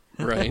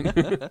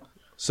 Right.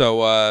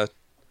 So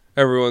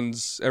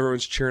everyone's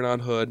cheering on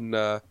Hood, and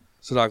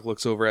Sadak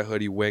looks over at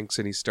Hood. He winks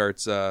and he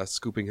starts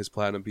scooping his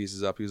platinum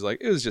pieces up. He was like,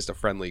 "It was just a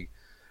friendly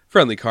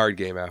card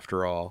game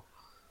after all."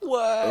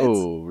 What?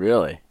 Oh,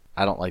 really?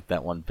 I don't like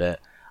that one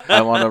bit.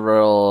 I want to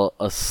roll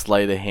a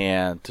sleight of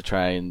hand to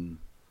try and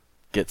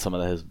get some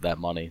of that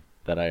money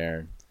that I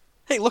earn.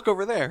 Hey, look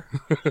over there.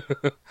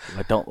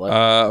 I don't like.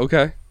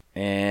 Okay.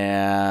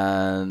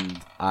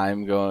 And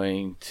I'm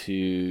going to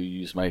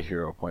use my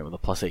hero point with a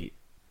 +8.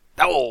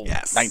 Oh,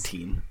 Yes.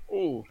 19.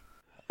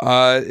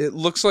 It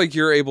looks like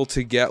you're able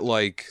to get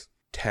like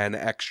 10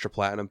 extra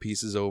platinum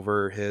pieces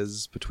over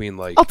his between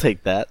like I'll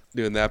take that.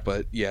 doing that,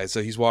 but yeah,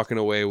 so he's walking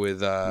away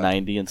with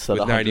 90 instead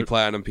with of 90 100.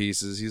 platinum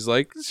pieces. He's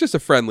like, it's just a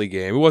friendly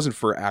game. It wasn't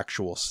for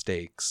actual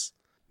stakes.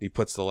 He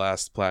puts the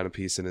last platinum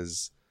piece in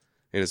his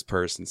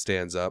purse and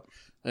stands up.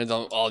 And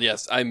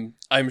yes,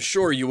 I'm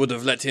sure you would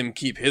have let him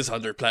keep his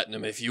 100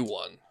 platinum if you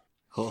won.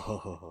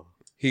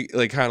 He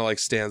like kind of like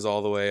stands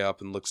all the way up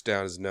and looks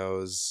down his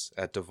nose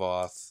at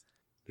Devoth.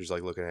 They're just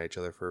like looking at each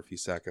other for a few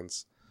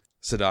seconds.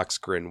 Sadak's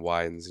grin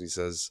widens and he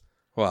says,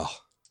 "Well,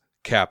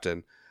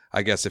 Captain,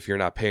 I guess if you're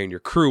not paying your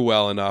crew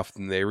well enough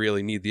and they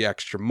really need the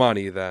extra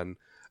money, then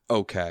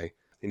okay."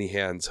 And he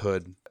hands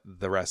Hood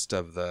the rest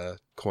of the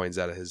coins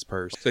out of his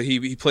purse. So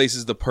he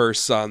places the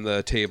purse on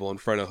the table in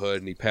front of Hood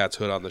and he pats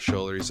Hood on the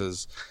shoulder. He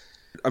says,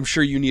 "I'm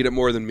sure you need it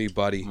more than me,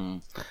 buddy."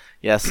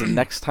 Yeah, so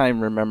next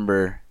time,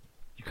 remember,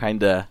 you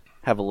kind of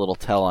have a little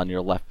tell on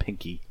your left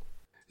pinky.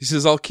 He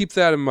says, "I'll keep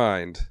that in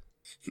mind."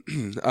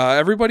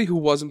 Everybody who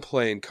wasn't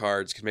playing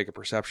cards can make a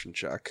perception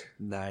check.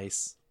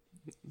 Nice.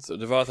 So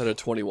Devoth had a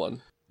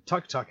 21.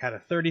 Tuk Tuk had a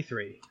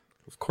 33.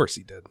 Of course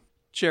he did.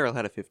 Cheryl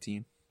had a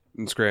 15.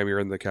 And Scram, you're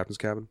in the captain's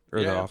cabin? Or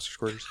the Yeah. officer's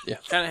quarters?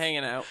 Kind of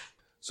hanging out.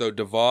 So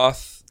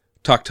Devoth,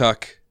 Tuk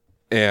Tuk,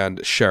 and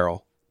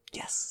Cheryl.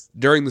 Yes.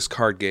 During this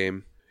card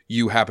game,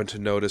 you happen to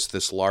notice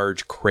this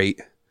large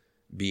crate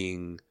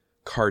being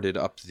carted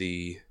up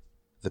the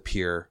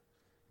pier,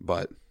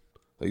 but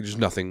like, there's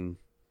nothing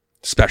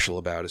special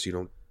about it, so you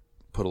don't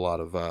put a lot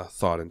of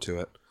thought into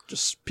it.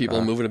 Just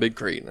people moving a big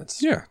crate.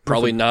 That's Yeah,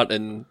 probably not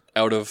an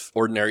out of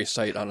ordinary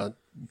sight on a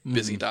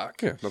busy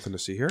dock. Yeah, nothing to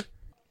see here.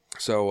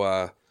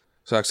 So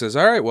Sock says,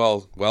 "All right,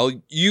 well,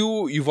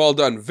 you've all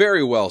done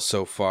very well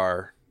so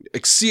far.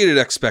 Exceeded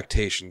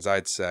expectations,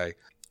 I'd say."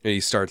 And he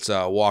starts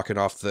walking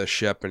off the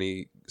ship, and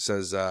he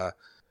says,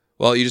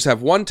 "Well, you just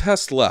have one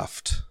test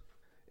left."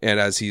 And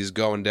as he's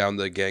going down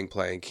the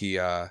gangplank, he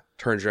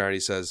turns around and he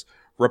says,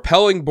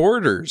 "Repelling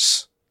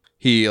boarders."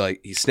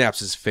 He snaps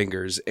his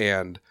fingers,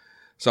 and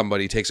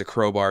somebody takes a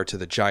crowbar to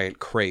the giant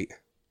crate.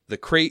 The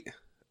crate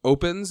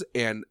opens,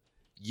 and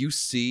you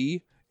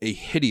see a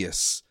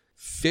hideous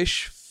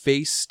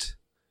fish-faced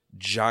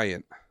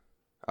giant.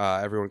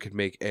 Everyone could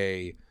make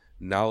a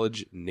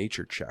knowledge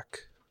nature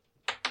check.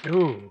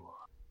 Ooh,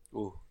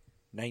 Ooh,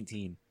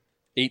 19.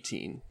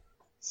 18.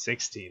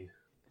 16.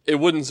 It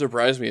wouldn't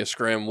surprise me if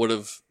Scram would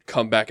have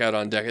come back out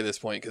on deck at this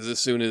point, because as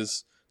soon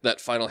as that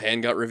final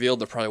hand got revealed,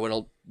 there probably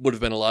would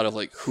have been a lot of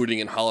like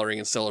hooting and hollering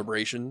and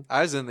celebration.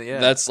 I was in the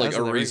That's I like was a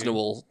in the rigging.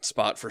 reasonable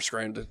spot for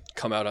Scram to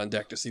come out on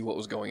deck to see what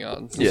was going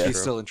on. Yeah. He's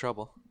still in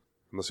trouble.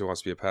 Unless he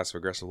wants to be a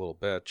passive-aggressive little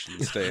bitch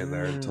and stay in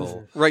there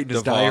until Writing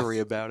his Devoth- diary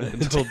about it.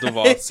 until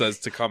Devoth says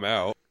to come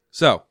out.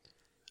 So,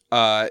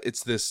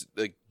 it's this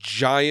like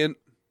giant,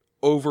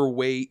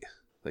 overweight,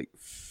 like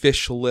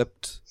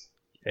fish-lipped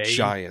Hey,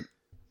 giant.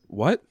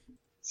 What?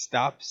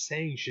 stop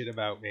saying shit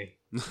about me.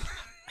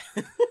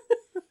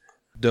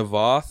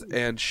 Devoth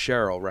and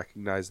Cheryl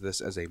recognize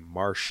this as a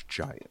marsh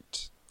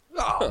giant.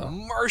 Oh,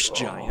 marsh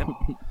giant.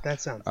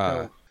 That sounds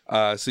Uh,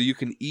 dope. So you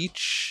can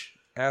each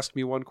ask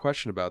me one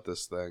question about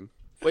this thing.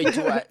 Wait,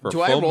 do I For a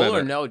do I full roll or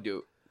minute. no,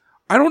 dude?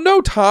 I don't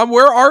know, Tom.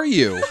 Where are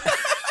you?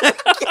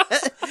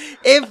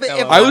 If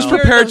I was Hunter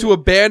prepared doesn't- to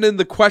abandon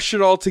the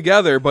question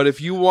altogether, but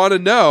if you want to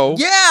know,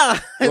 Yeah.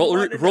 I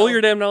wanna Roll know.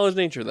 your damn knowledge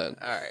nature then.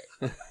 All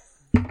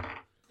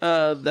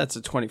right. That's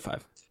a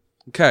 25.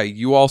 okay,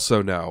 you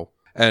also know.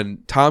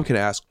 And Tom can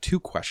ask 2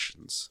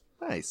 questions.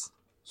 Nice.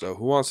 So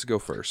who wants to go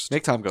first?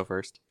 Make Tom go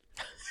first.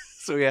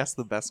 So he asks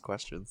the best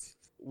questions.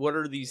 What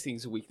are these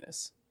things'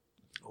 weakness?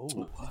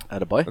 Oh,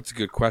 Attaboy. That's a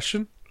good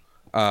question.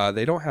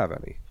 They don't have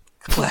any.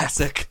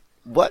 classic.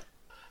 What?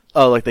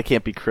 Oh, like they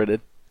can't be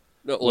critted.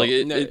 No, like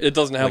it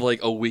doesn't have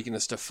like a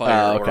weakness to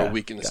fire or okay. a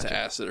weakness to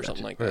acid or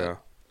something like that. Yeah.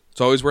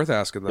 It's always worth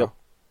asking, though. Yep.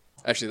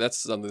 Actually, that's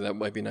something that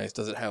might be nice.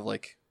 Does it have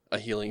like a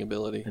healing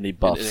ability? Any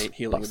buffs? An innate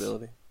healing Buffs.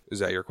 ability. Is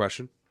that your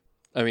question?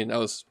 I mean, I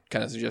was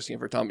kind of suggesting it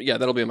for Tom. Yeah,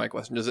 that'll be my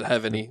question. Does it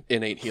have any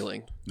innate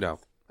healing? No.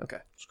 Okay.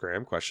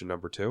 Scram, question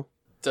number 2.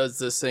 Does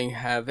this thing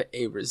have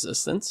a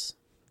resistance?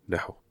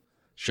 No.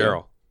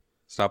 Cheryl,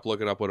 stop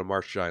looking up what a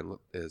marsh giant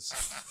is.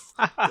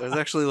 I was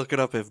actually looking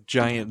up if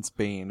Giant's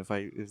Bane,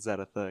 is that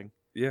a thing?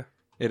 Yeah.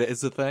 It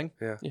is a thing?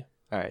 Yeah. Yeah.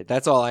 All right,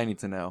 that's all I need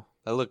to know.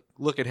 I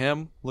look at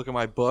him, look at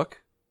my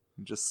book,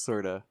 and just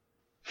sort of...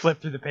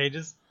 Flip through the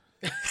pages.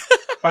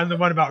 Find the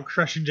one about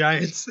crushing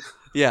giants.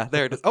 Yeah,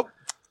 there it is. Oh,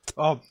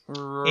 Oh,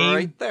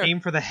 right aim, there. aim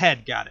for the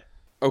head. Got it.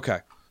 Okay.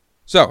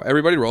 So,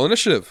 everybody roll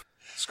initiative.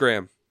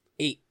 Scram.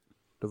 8.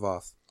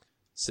 Devoth.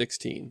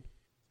 16.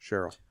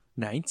 Cheryl.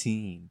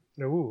 19.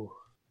 Ooh.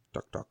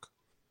 Duck.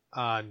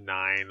 9.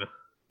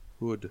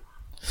 Wood.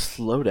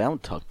 Slow down,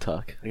 Tuck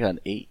Tuck. I got an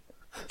 8.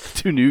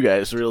 2 new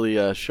guys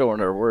really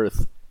showing our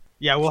worth.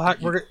 Yeah,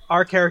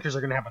 our characters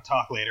are gonna have a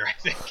talk later, I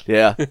think.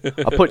 Yeah,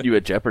 I'll put you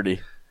at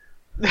jeopardy.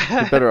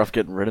 You're better off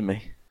getting rid of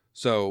me.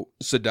 So,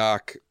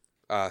 Sadak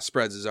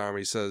spreads his arm.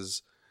 He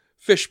says,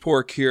 Fish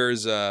pork here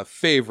is a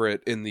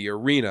favorite in the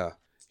arena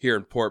here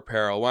in Port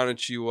Peril. Why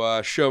don't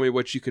you show me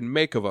what you can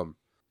make of them?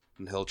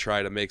 And he'll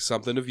try to make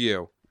something of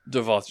you.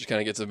 Devoth just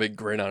kind of gets a big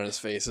grin on his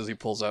face as he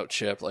pulls out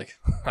Chip. Like,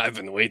 I've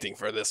been waiting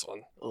for this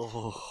one.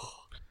 Oh.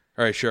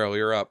 All right, Cheryl,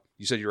 you're up.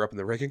 You said you're up in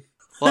the rigging?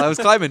 Well, I was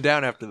climbing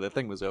down after the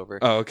thing was over.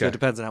 Oh, okay. So it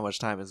depends on how much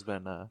time has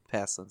been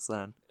passed since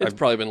then. It's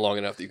probably been long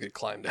enough that you could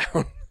climb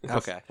down.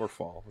 Okay. Or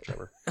fall,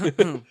 whichever.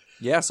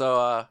 Yeah,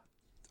 so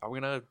I'm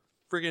going to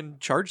friggin'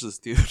 charge this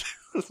dude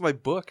with my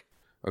book.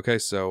 Okay,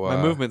 so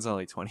My movement's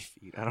only 20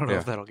 feet. I don't know yeah.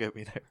 if that'll get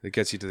me there. it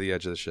gets you to the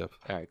edge of the ship.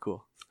 All right,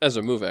 cool. As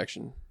a move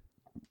action,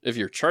 if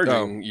you're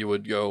charging,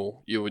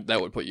 that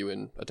would put you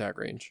in attack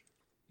range.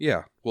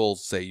 Yeah, we'll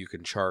say you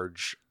can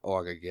charge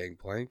along a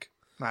gangplank.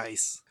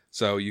 Nice.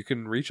 So you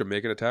can reach him,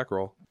 make an attack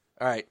roll.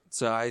 All right,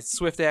 so I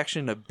swift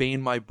action to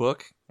bane my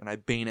book, and I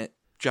bane it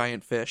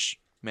giant fish,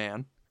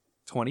 man.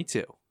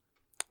 22.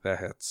 That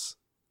hits.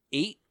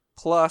 8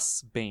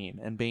 plus bane,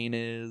 and bane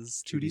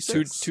is 2d6.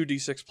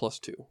 2d6 plus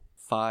 2.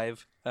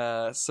 5.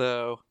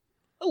 So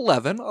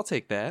 11. I'll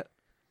take that.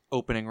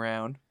 Opening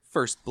round,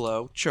 first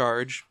blow,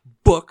 charge,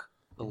 book,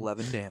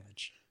 11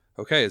 damage.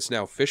 Okay, it's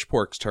now Fish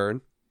Pork's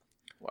turn.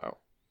 Wow.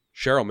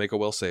 Cheryl, make a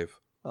will save.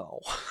 Oh.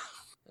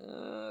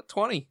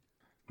 20.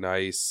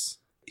 Nice.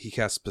 He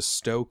casts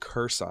Bestow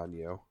Curse on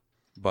you,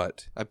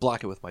 but I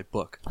block it with my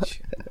book.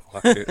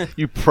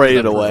 You pray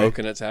it away. Provoke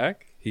an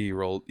attack?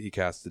 he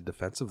casted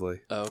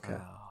defensively. Oh, okay.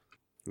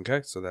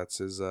 Okay, so that's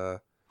his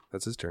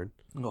turn.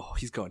 Oh,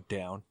 he's going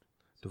down.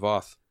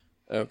 Devoth.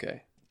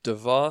 Okay.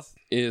 Devoth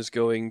is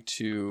going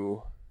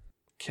to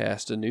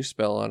cast a new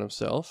spell on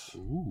himself.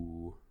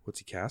 Ooh, what's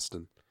he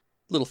casting?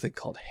 Little thing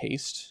called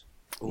Haste.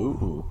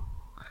 Ooh.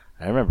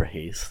 I remember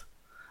haste.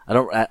 I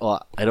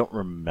don't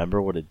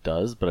remember what it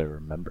does, but I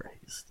remember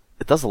haste.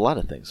 It does a lot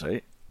of things,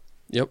 right?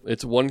 Yep,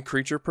 it's 1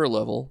 creature per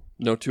level,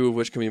 no 2 of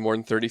which can be more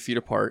than 30 feet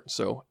apart,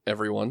 so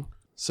everyone.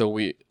 So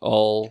we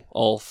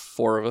all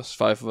 4 of us,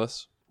 5 of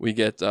us, we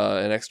get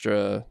an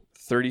extra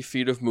 30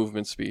 feet of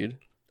movement speed,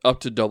 up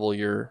to double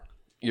your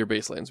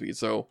baseline speed.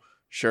 So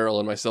Cheryl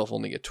and myself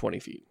only get 20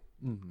 feet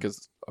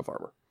because of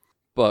armor.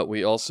 But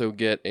we also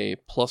get a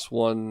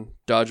 +1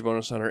 dodge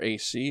bonus on our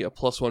AC, a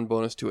 +1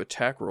 bonus to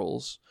attack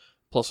rolls,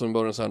 +1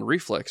 bonus on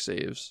reflex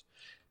saves,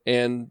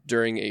 and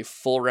during a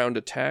full round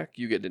attack,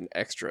 you get an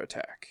extra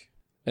attack.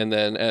 And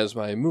then as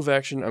my move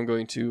action, I'm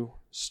going to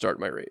start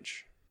my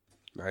rage.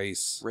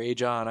 Nice.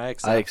 Rage on. I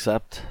accept. I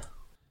accept.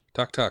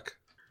 Tuck.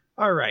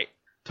 All right.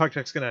 Tuk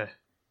Tuk's gonna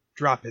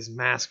drop his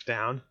mask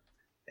down,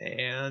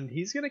 and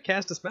he's gonna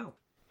cast a spell.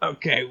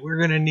 Okay, we're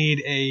gonna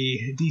need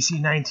a DC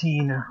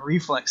 19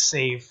 reflex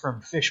save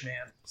from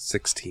Fishman.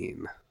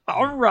 16.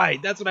 All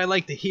right, that's what I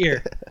like to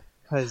hear,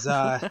 because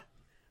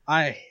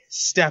I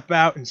step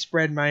out and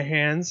spread my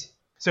hands.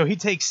 So he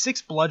takes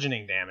 6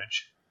 bludgeoning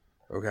damage.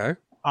 Okay.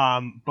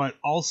 But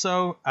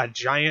also a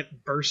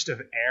giant burst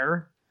of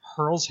air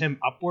hurls him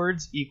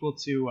upwards, equal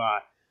to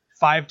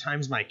 5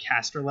 times my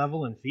caster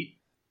level in feet.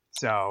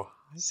 So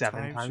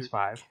 7 times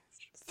 5.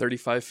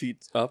 35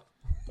 feet up.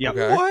 Yep.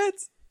 Okay. What?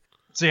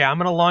 So yeah, I'm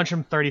gonna launch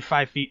him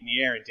 35 feet in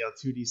the air and deal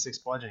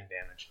 2d6 bludgeoning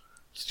damage.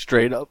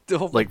 Straight up, Oh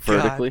my like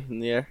God. vertically in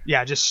the air.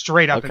 Yeah, just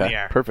straight up in Okay, the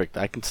air. perfect.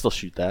 I can still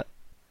shoot that.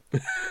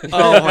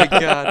 Oh my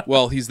god.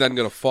 Well, he's then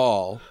going to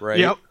fall, right?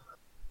 Yep.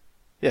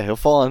 Yeah, he'll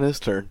fall on his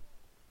turn.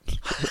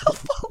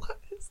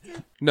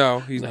 No,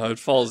 he's No, it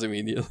falls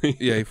immediately.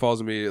 yeah, he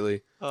falls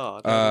immediately. Oh,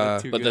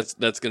 But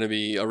that's going to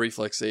be a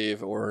reflex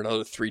save or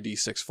another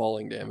 3d6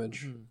 falling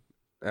damage.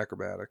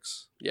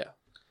 Acrobatics. Yeah.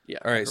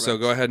 All right, so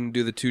go ahead and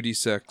do the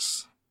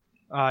 2d6.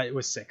 It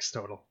was 6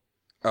 total.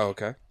 Oh,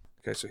 okay.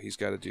 Okay, so he's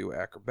got to do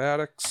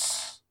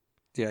acrobatics.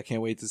 Yeah, I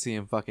can't wait to see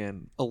him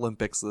fucking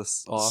Olympics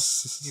this off.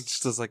 He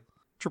just does like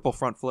triple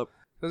front flip.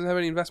 Doesn't have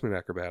any investment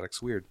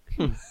acrobatics. Weird.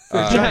 For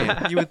a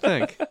giant, you would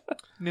think.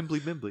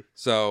 Nimbly bimbly.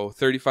 So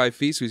 35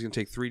 feet, so he's going to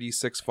take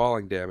 3d6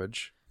 falling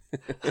damage.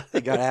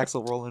 He got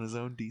Axel rolling his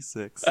own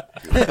D6.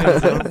 In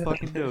his own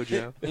fucking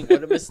dojo.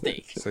 What a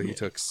mistake. So he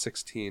took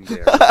 16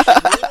 damage.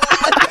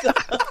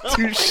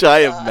 Too shy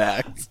of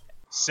max.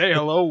 Say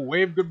hello,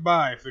 wave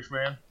goodbye,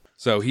 Fishman.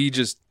 So he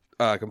just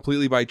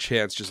completely by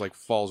chance just like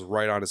falls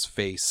right on his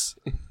face.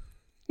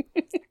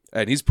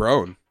 And he's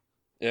prone.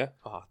 Yeah.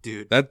 Oh,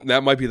 dude.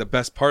 That might be the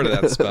best part of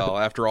that spell.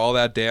 After all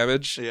that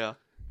damage, Yeah.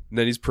 and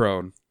then he's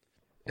prone.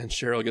 And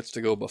Cheryl gets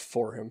to go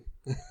before him.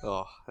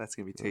 Oh, that's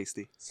going to be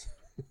tasty.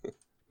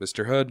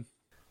 Mr. Hood,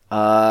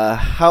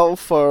 How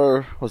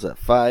far was that?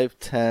 5,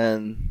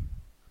 10.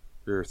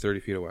 you're 30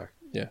 feet away.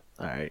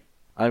 Alright.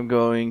 I'm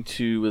going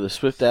to, with a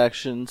swift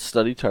action,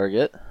 study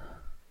target.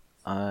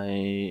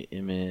 I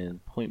am in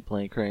point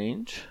blank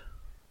range.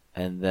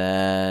 And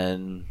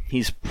then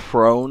he's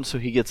prone, so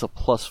he gets a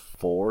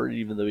 +4,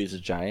 even though he's a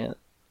giant.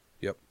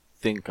 Yep.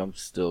 Think I'm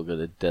still good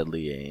at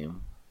deadly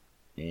aim.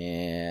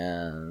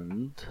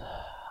 And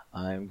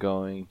I'm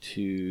going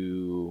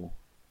to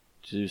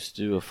just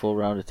do a full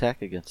round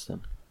attack against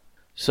him.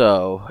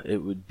 So it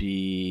would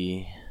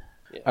be...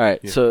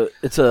 Alright, so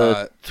it's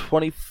a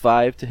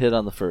 25 to hit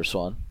on the first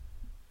one.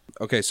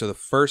 Okay, so the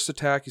first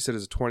attack you said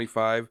is a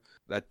 25.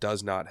 That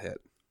does not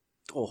hit.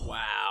 Oh,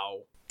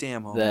 Wow.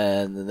 damn. Homie.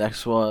 Then the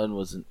next one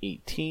was an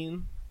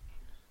 18.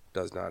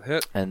 Does not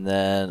hit. And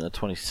then a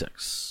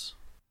 26.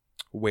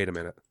 Wait a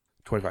minute.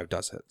 25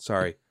 does hit.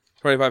 Sorry.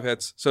 25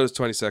 hits. So does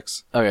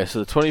 26. Okay, so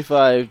the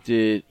 25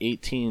 did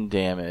 18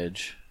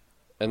 damage.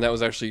 And that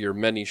was actually your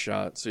many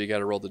shot, so you got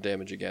to roll the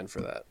damage again for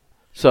that.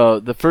 So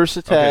the first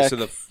attack so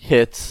the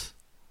hits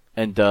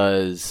and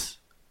does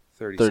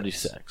 36.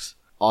 36.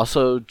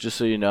 Also, just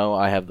so you know,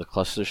 I have the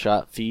cluster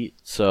shot feat,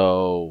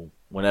 so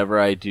whenever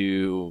I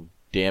do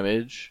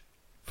damage,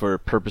 for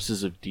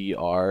purposes of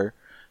DR,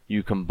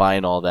 you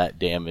combine all that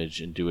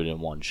damage and do it in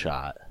one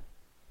shot.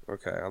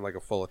 Okay, on like a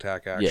full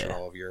attack action, Yeah.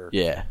 all of your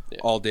Yeah,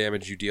 all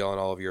damage you deal on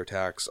all of your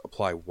attacks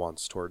apply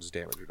once towards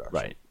damage reduction.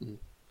 right.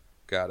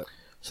 Got it.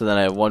 So then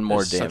I have one more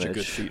That's such a good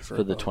damage feat for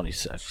for a the bow.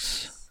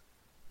 26.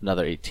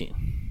 Another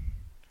 18.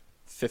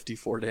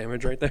 54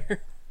 damage right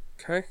there.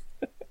 Okay.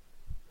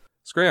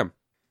 Scram.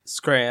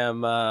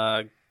 Scram,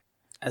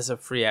 as a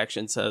free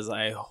action, says,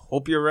 I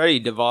hope you're ready,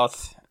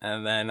 Devoth.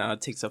 And then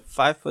takes a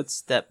 5-foot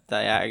step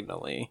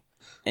diagonally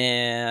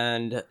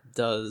and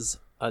does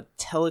a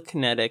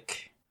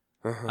telekinetic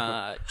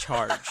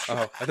charge.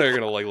 Oh, I thought you were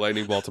gonna like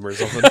lightning bolt him or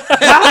something.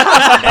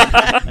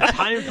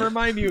 Time for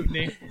my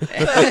mutiny.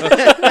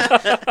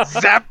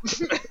 Zap!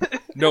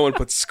 No one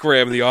puts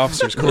Scram in the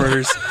officers'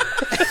 quarters.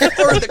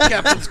 or the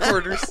captain's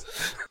quarters.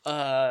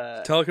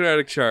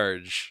 Telekinetic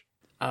charge.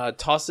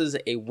 Tosses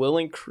a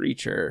willing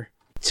creature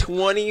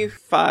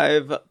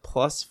 25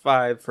 plus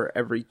 5 for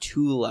every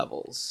 2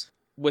 levels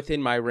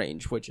within my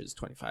range, which is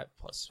 25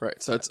 plus.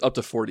 Right, so it's up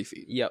to 40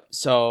 feet. Yep.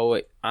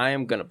 So I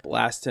am going to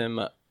blast him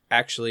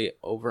actually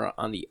over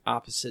on the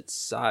opposite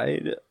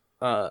side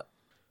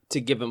to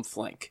give him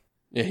flank.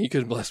 Yeah, he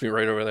could blast me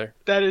right over there.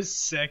 That is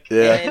sick.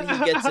 Yeah. And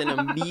he gets an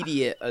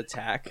immediate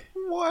attack.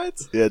 What?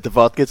 Yeah,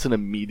 Devoth gets an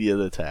immediate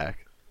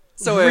attack.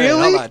 So wait,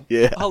 Really? hold on.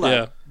 Yeah. Hold on.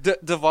 Yeah.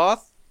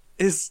 Devoth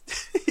is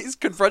he's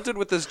confronted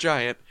with this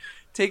giant,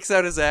 takes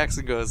out his axe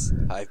and goes,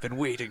 "I've been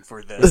waiting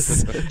for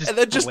this," and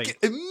then just blink.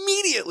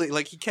 immediately,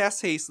 like he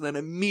casts haste, and then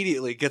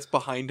immediately gets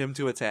behind him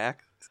to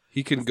attack.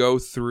 He can go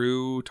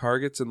through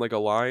targets in like a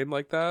line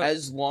like that.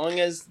 As long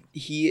as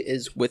he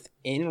is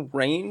within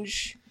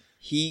range,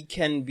 he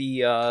can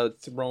be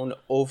thrown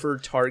over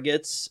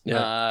targets.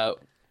 Yeah.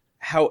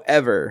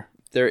 However,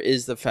 there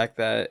is the fact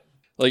that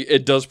Like,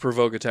 it does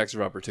provoke attacks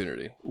of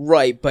opportunity.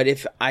 right, but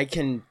if I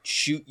can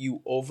shoot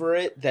you over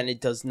it, then it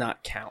does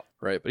not count.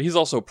 Right, but he's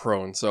also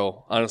prone,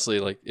 so honestly,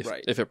 like,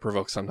 Right. if it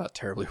provokes, I'm not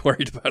terribly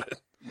worried about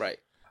it. Right.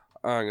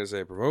 I'm gonna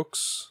say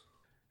provokes,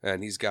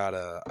 and he's got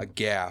a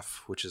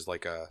gaff, which is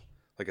like a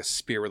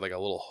spear with like a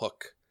little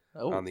hook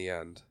Oh, on the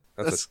end.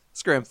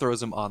 Scram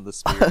throws him on the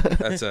spear.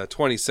 That's a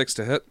 26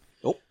 to hit.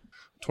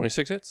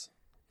 26 hits?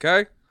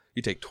 Okay,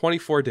 you take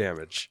 24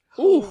 damage.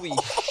 Holy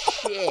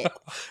shit.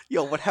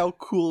 Yo, what? How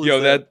cool is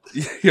Yo,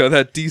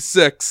 that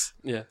D6.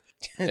 Yeah.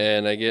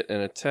 And I get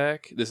an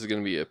attack. This is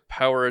going to be a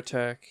power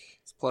attack.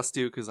 It's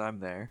 +2 because I'm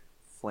there.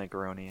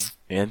 Flankeronian.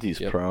 And he's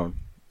Yep. prone,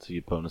 so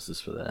you get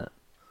bonuses for that.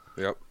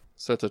 Yep,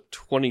 So that's a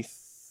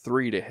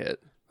 23 to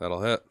hit.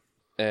 that'll hit.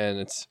 And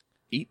it's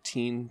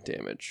 18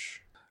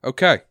 damage.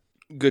 Okay,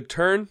 good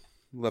turn.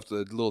 Left a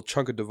little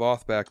chunk of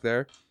Devoth back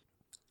there.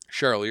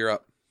 Cheryl, you're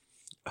up.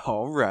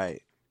 All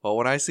right. Well,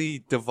 when I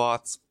see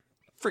Devoth's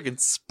friggin'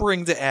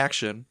 spring to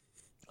action,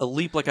 a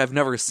leap like I've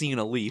never seen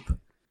a leap.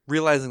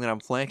 Realizing that I'm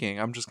flanking,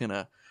 I'm just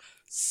gonna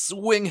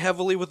swing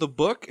heavily with the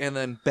book and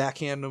then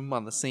backhand him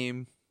on the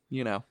same,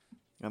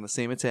 on the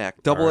same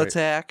attack. Double Alright.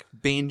 attack,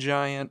 Bane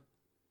Giant,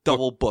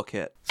 double book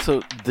hit.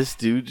 So this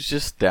dude's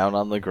just down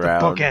on the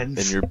ground, bookends.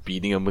 and you're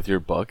beating him with your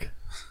book.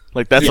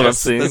 Like that's what I'm Yes,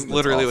 seeing. That's That's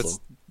literally awesome. what's.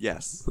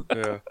 Yes.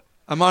 Yeah.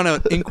 I'm on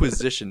an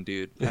Inquisition,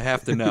 dude. I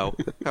have to know.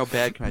 How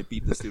bad can I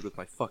beat this dude with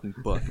my fucking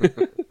book?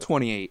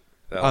 28.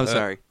 That'll I'm hit.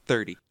 sorry,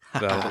 30.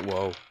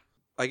 Whoa.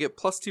 I get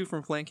 +2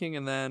 from flanking,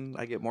 and then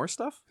I get more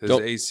stuff? His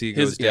Don't- AC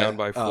his- goes down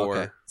by Oh, 4.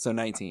 okay. So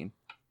 19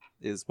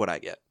 is what I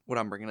get. What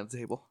I'm bringing to the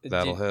table.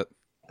 That'll hit.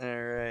 All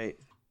right.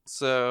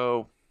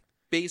 So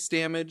base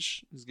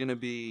damage is going to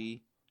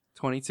be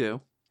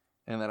 22,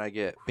 and then I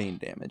get Bane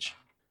damage.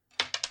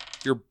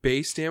 Your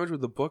base damage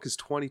with the book is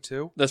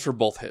 22? That's for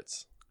both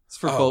hits. It's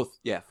for Oh. both.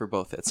 Yeah, for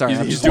both hits. Sorry,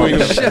 I'm He's just doing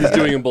lumping them, them. he's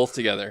doing them both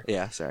together.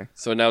 Yeah, sorry.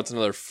 So now it's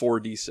another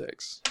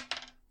 4d6.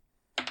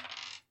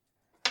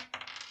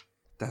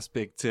 That's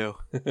big too.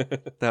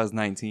 That was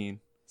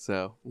 19.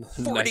 So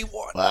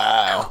 41.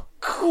 Wow.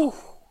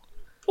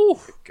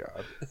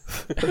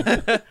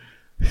 God.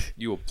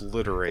 You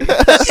obliterate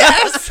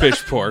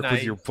fish pork with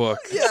Nice. your book.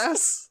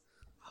 yes.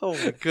 Oh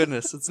my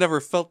goodness, it's never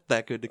felt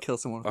that good to kill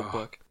someone with a Oh.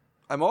 book.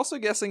 I'm also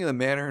guessing the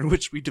manner in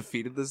which we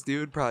defeated this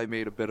dude probably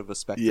made a bit of a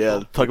spectacle. Yeah,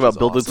 talk which about is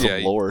building awesome. some Yeah,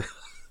 you- lore.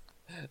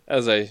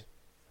 As I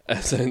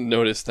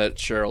notice that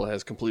Cheryl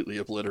has completely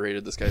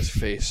obliterated this guy's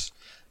face,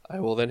 I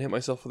will then hit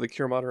myself with a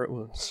cure moderate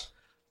wounds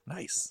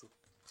Nice.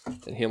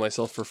 and heal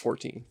myself for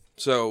 14.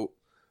 So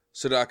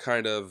Sadak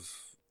kind of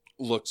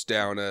looks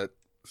down at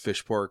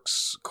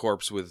Fishpork's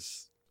corpse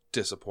with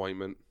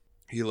disappointment.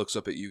 He looks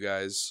up at you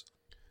guys,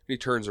 and he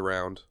turns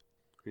around,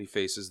 and he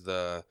faces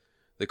the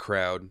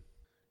crowd,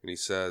 and he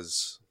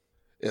says,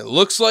 "It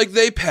looks like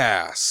they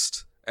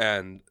passed."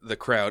 And the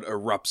crowd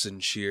erupts in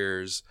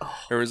cheers.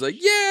 Everyone's like,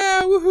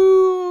 "Yeah,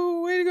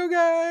 woohoo! Way to go,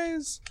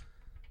 guys!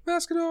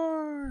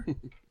 Mascador!" And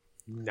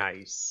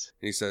Nice.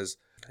 he says,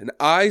 "And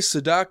I,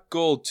 Sadak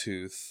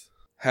Goldtooth,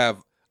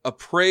 have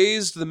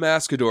appraised the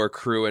Mascador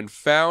crew and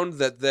found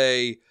that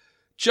they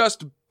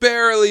just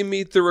barely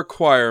meet the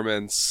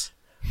requirements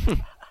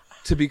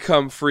to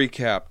become free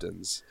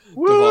captains."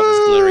 Devoth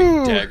is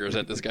glaring daggers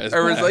at this guy's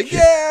Everyone's back. like,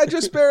 "Yeah,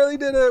 just barely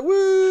did it!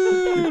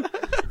 Woo!"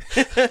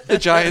 The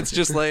giant's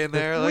just laying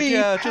there like, We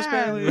yeah, just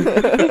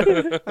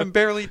barely. I'm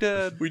barely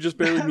dead. we just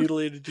barely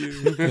mutilated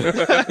you.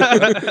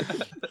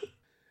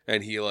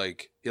 And he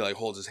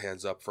holds his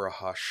hands up for a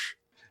hush.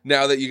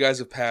 Now that you guys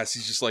have passed,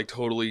 he's just like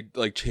totally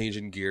like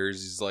changing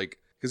gears. He's like,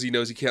 because he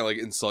knows he can't like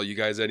insult you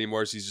guys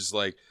anymore. So he's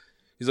like,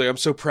 "I'm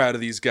so proud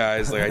of these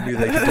guys. Like I knew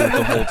they could do it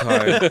the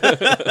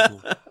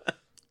whole time."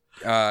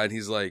 And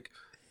he's like,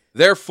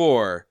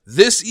 "Therefore,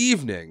 this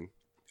evening,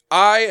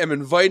 I am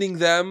inviting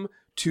them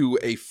to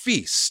a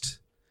feast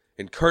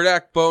in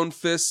Kurdak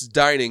Bonefist's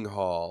dining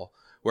hall,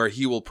 where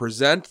he will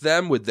present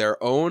them with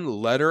their own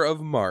letter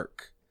of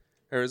marque."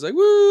 Everyone's like,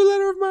 "Woo,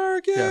 letter of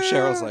marque!" Yeah, Yeah,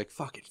 Cheryl's like,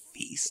 fucking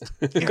feast.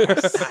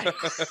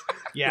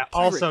 Yeah, Pirate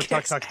also Tuck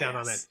kicks Tuck's down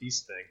on ass. that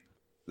beast thing.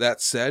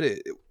 That said,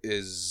 it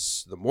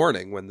is the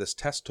morning when this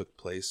test took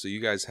place, so you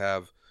guys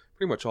have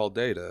pretty much all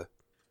day to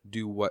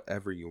do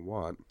whatever you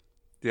want.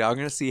 Dude, I'm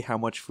gonna see how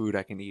much food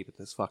I can eat at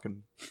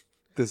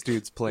this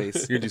dude's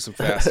place. You're gonna do some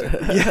fasting.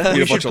 Yeah. Eat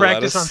We a should bunch of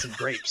practice lettuce. on some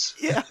grapes.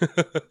 Yeah.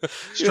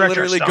 Stretch You our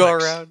literally go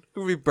stomachs. around.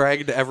 We'll be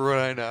bragging to everyone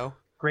I know.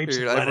 Grapes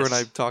Dude, and everyone I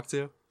lettuce. talk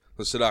to.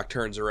 So Sadak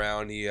turns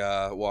around, he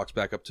walks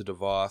back up to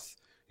Devoth,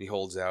 he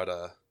holds out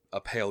a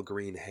pale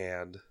green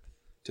hand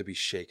to be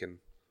shaken.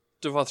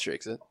 Devoth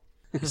shakes it.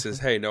 He says,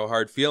 "Hey, no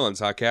hard feelings,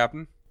 huh, Captain?"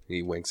 And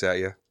he winks at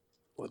you.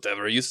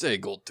 Whatever you say,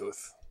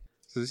 Goldtooth.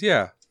 He says,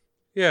 Yeah,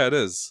 it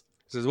is."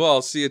 He says, "Well,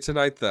 I'll see you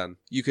tonight then.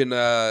 You can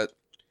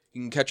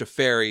catch a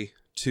ferry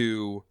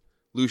to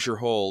Lucier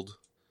Hold,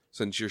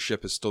 since your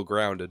ship is still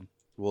grounded.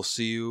 We'll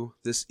see you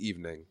this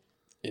evening."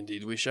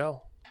 Indeed we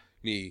shall.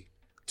 And he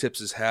tips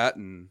his hat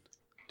and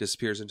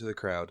disappears into the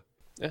crowd.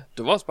 Yeah,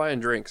 Devoth's buying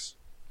drinks.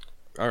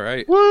 All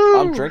right.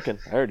 I'm drinking.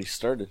 I already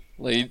started.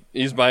 Like,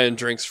 he's buying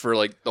drinks for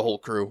like the whole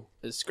crew.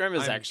 Scrim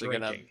is I'm actually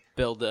gonna drinking.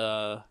 build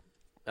a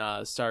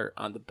start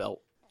on the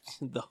belt,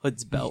 the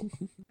hood's belt.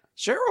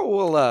 Cheryl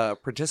will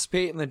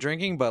participate in the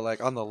drinking, but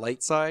like on the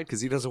light side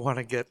because he doesn't want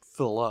to get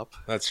full up.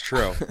 That's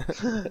true.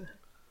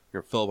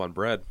 You're Philip on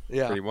bread,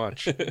 Yeah. pretty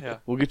much. Yeah,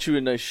 We'll get you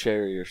a nice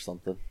sherry or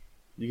something.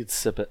 You can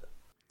sip it.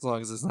 as long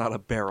as it's not a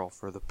barrel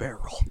for the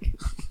barrel.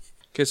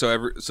 Okay,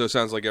 so it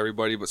sounds like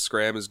everybody but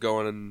Scram is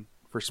going in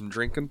for some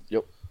drinking.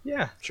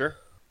 Yeah. Sure.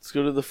 Let's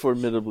go to the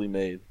Formidably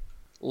Made.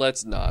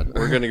 Let's not.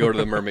 We're gonna go to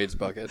the mermaid's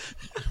bucket.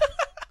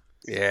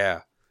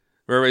 Yeah.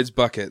 Mermaid's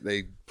Bucket.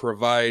 They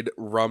provide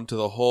rum to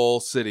the whole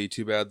city.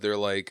 Too bad they're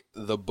like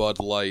the Bud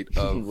Light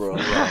of Rum.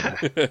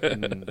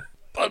 rum.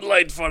 Bud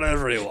Light for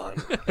everyone.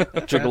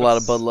 Drink a lot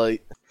of Bud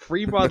Light.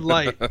 Free Bud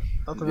Light.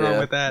 Nothing wrong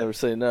with that. Never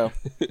say no.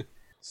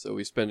 So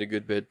we spend a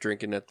good bit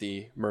drinking at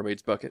the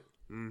mermaid's bucket,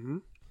 Mm-hmm.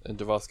 and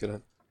Devoth's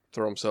gonna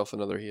throw himself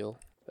another heal.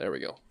 There we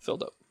go.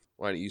 Filled up.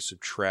 Why don't you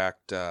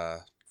subtract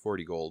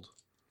 40 gold?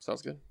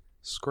 Sounds good.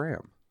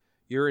 Scram.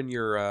 You're in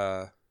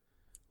your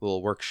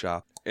little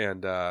workshop,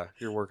 and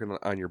you're working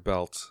on your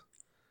belt,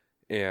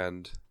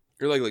 and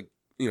you're like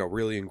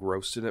really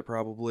engrossed in it,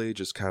 probably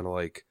just kind of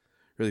like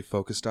really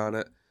focused on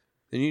it.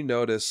 And you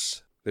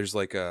notice there's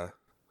like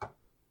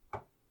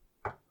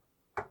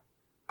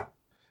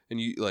and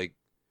you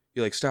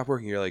stop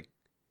working. You're like,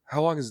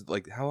 how long has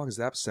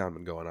that sound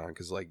been going on?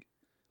 Because like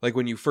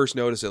when you first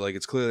notice it, like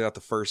it's clearly not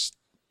the first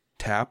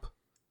tap,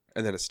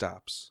 and then it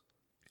stops.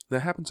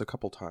 That happens a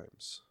couple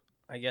times.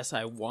 I guess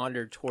I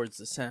wandered towards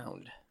the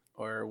sound,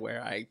 or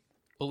where I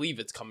believe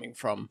it's coming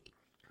from.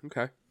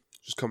 Okay.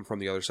 Just come from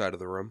the other side of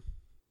the room.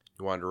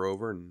 You wander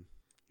over and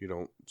you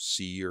don't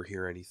see or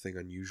hear anything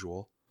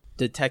unusual.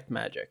 Detect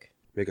magic.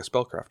 Make a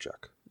spellcraft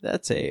check.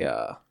 That's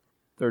a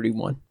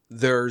 31.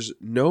 There's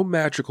no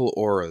magical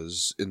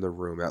auras in the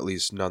room, at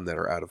least none that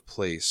are out of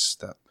place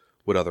that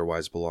would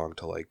otherwise belong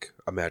to like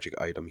a magic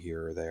item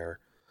here or there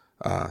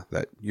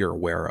that you're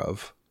aware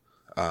of.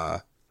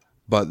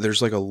 But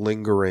there's like a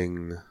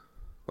lingering,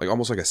 like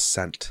almost like a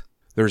scent.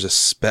 There's a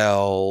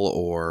spell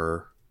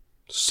or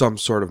some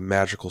sort of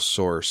magical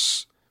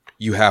source.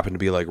 You happen to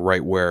be like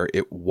right where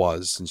it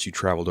was since you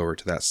traveled over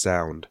to that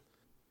sound.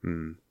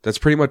 That's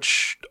pretty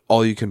much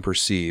all you can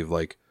perceive.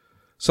 Like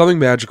something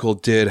magical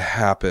did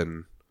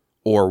happen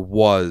or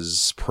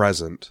was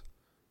present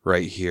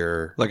right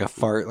here. Like a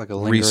fart, like a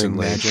lingering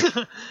Recently.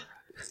 magic.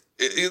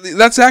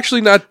 That's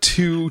actually not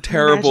too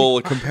terrible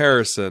a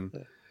comparison.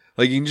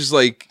 Like you just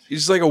like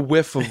a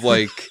whiff of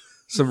like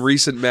some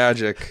recent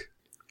magic.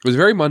 It was a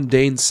very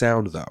mundane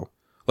sound though.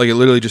 Like it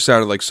literally just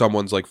sounded like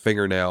someone's like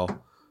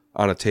fingernail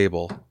on a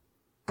table.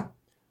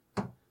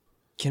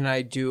 Can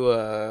I do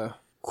a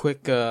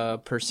quick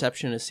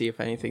perception to see if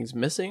anything's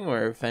missing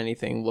or if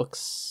anything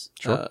looks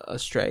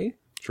astray?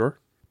 Sure.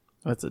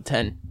 That's a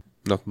 10.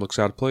 Nothing looks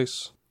out of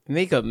place.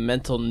 Make a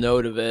mental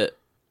note of it,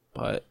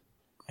 but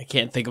I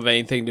can't think of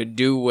anything to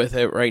do with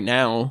it right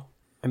now.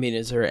 I mean,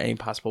 is there any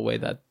possible way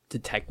that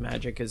detect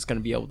magic is going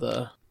to be able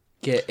to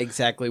get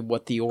exactly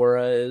what the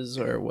aura is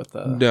or what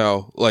the...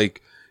 No,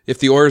 like if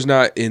the aura's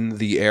not in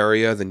the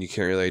area, then you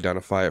can't really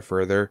identify it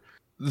further.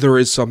 There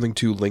is something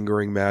to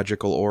lingering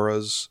magical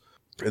auras,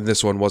 and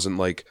this one wasn't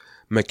like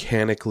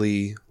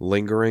mechanically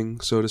lingering,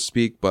 so to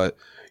speak, but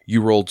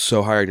you rolled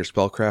so high on your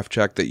spellcraft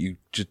check that you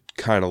just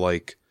kind of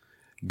like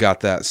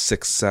got that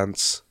sixth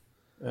sense.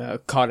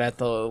 Caught at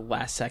the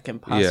last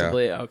second,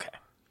 possibly? Yeah. Okay.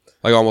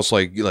 Like almost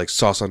like you like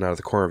saw something out of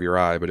the corner of your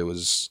eye, but it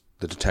was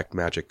the detect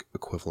magic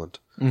equivalent.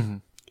 Mm-hmm.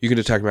 You can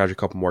detect magic a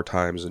couple more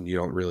times and you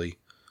don't really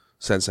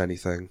sense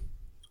anything.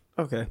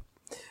 Okay.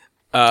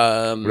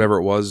 Whatever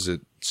it was,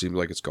 it seemed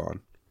like it's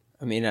gone.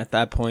 I mean, at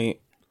that point,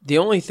 the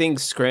only thing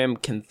Scram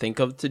can think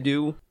of to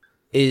do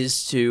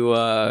is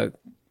to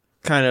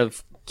kind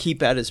of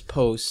keep at his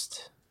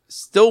post,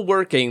 still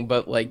working,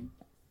 but like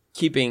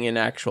keeping an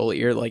actual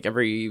ear. Like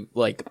every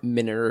like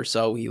minute or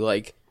so, he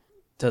like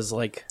does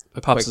like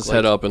a Pops quick, his like,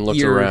 head up and looks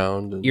ear-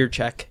 around. And, Ear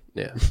check.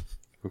 yeah.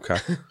 Okay.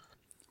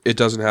 It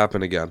doesn't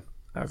happen again.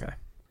 Okay.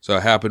 So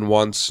it happened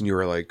once and you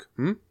were like,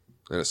 and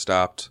it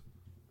stopped.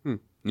 And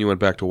you went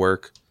back to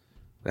work.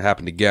 It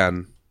happened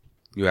again.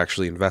 You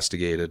actually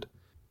investigated.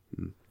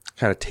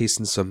 Kind of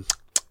tasting some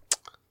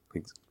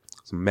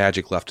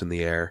magic left in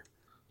the air.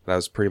 That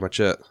was pretty much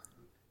it.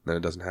 Then it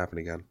doesn't happen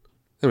again.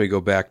 Then we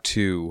go back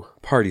to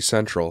Party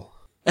Central.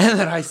 And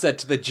then I said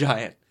to the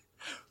giant,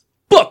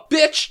 "Book,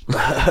 bitch!"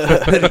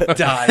 Then he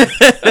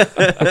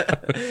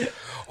died.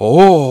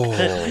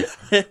 Oh!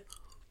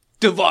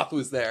 Devoth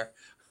was there.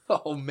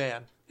 Oh,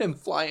 man. Him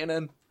flying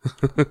in.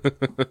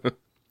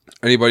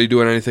 Anybody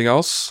doing anything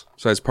else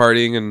besides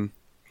partying and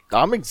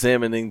I'm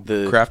examining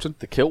the crafting?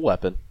 the kill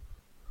weapon.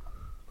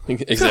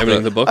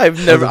 Examining the book.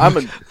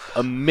 I'm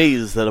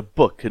amazed that a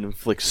book can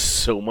inflict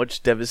so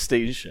much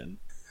devastation.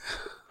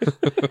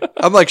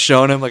 I'm like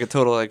showing him like a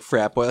total like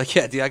frat boy. Like,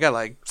 yeah, dude, I got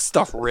like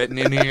stuff written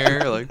in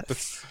here. Like,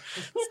 it's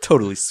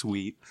totally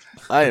sweet.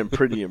 I am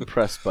pretty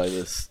impressed by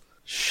this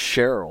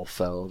Cheryl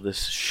fellow.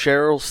 This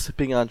Cheryl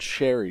sipping on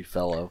sherry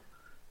fellow.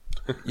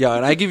 Yo,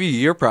 and I give you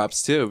your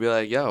props too. Be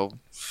like, yo,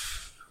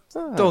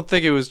 don't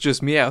think it was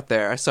just me out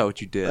there. I saw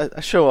what you did. I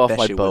show off That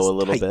my shit bow was a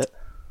little tight. bit.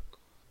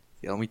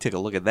 Yeah, let me take a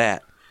look at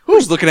that.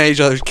 Who's looking at each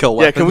other's kill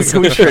Yeah, weapons?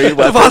 can we trade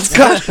weapons? Devoth's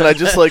got- Can I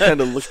just like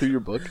kind of look through your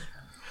book?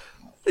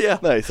 Yeah.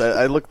 Nice.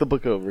 I looked the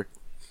book over.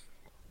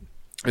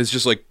 It's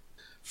just like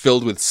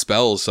filled with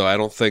spells, so I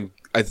don't think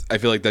I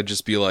feel like that'd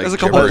just be like There's a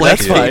couple gibberish blank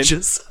to that's you. fine.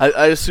 pages.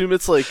 I assume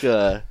it's like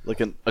a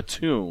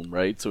tomb,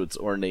 right? So it's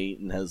ornate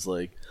and has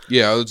like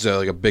Yeah, it's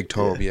like a big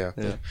tome. Yeah.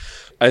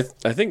 I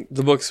think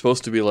the book's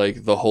supposed to be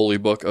like the holy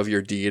book of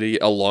your deity,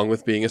 along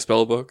with being a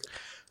spell book.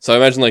 So I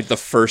imagine like the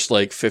first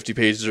like 50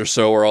 pages or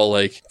so are all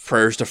like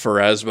prayers to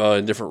Pharasma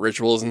and different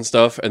rituals and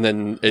stuff, and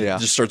then it Yeah.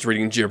 just starts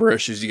reading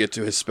gibberish as you get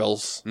to his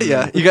spells.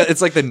 Yeah, you got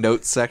it's like the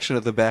notes section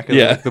of the back of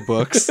Yeah. the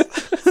books.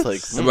 it's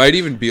like It might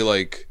even be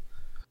like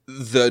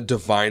the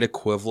divine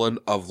equivalent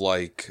of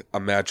like a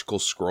magical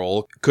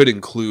scroll. Could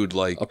include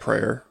like A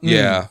prayer.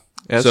 yeah.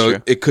 That's So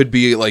true. it could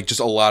be like just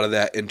a lot of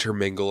that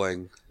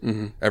intermingling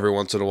Every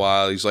once in a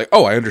while, he's like,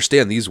 "Oh, I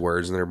understand these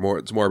words," and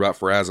it's more about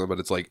Pharazôn, but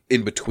it's like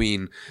in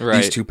between Right.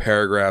 these two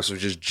paragraphs of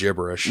just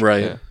gibberish.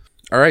 Right. Yeah.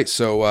 All right,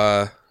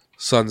 so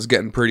sun's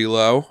getting pretty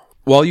low.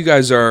 While you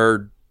guys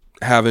are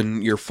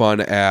having your fun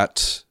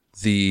at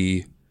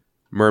the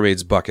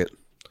mermaid's bucket,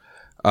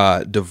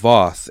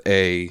 Devoth,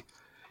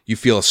 you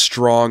feel a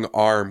strong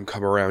arm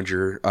come around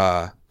your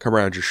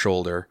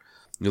shoulder.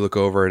 You look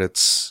over and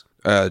it's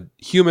a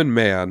human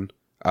man.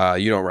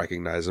 You don't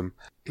recognize him.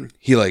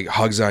 He like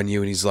hugs on you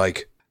and he's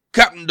like,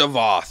 "Captain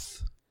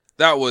Devoth,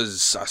 that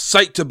was a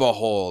sight to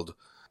behold." And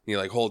he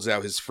like holds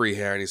out his free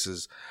hand and he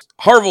says,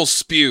 "Harvel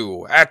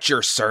Spew, at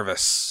your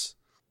service."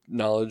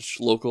 Knowledge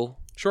local.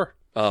 Sure.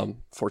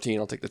 14.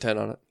 I'll take the 10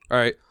 on it. All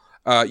right.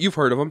 You've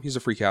heard of him. He's a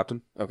free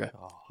captain. Okay.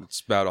 That's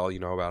about all you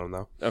know about him,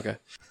 though. Okay.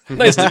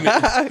 Nice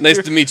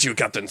to meet you,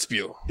 Captain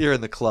Spew. You're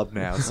in the club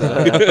now,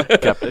 so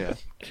Captain.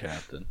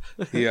 Captain.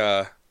 He,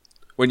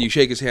 when you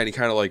shake his hand, he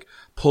kind of like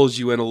pulls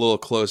you in a little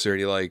closer, and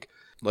he like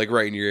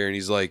right in your ear, and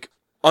he's like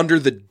under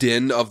the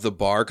din of the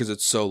bar because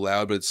it's so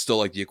loud, but it's still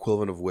like the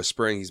equivalent of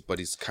whispering.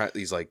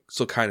 He's like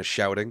still kind of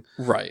shouting.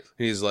 Right.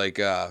 And he's like,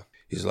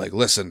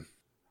 "Listen,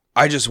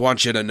 I just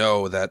want you to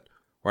know that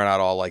we're not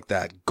all like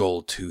that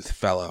gold-toothed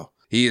fellow.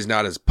 He is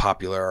not as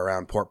popular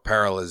around Port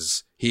Peril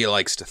as he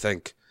likes to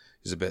think.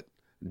 He's a bit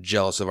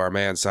jealous of our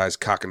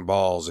man-sized cock and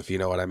balls, if you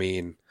know what I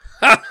mean.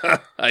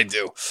 I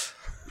do.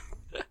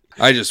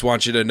 I just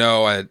want you to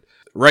know,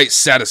 right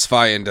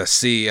satisfying to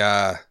see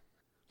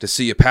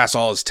you pass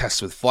all his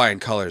tests with flying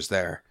colors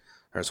there.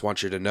 I just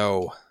want you to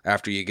know,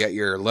 after you get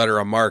your letter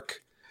of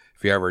marque,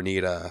 if you ever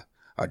need a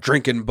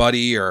drinking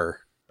buddy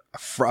or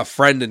a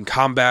friend in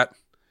combat,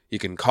 you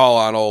can call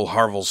on old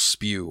Harvel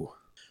Spew."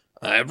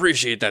 I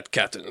appreciate that,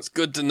 Captain. It's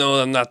good to know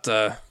I'm not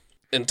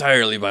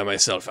entirely by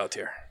myself out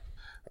here.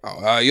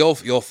 Oh,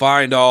 you'll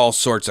find all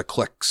sorts of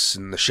cliques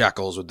in the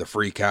shackles with the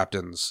free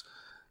captains.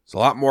 It's a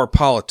lot more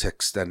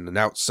politics than an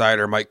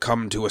outsider might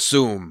come to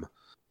assume.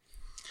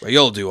 But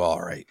you'll do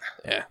all right.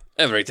 Yeah,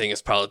 everything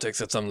is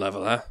politics at some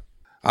level, huh?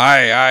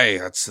 Aye,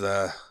 that's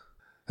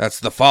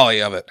the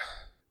folly of it.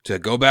 To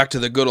go back to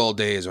the good old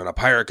days when a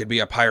pirate could be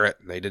a pirate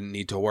and they didn't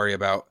need to worry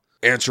about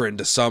answering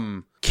to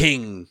some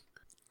king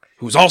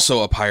who's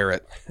also a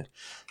pirate.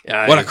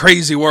 Yeah, What a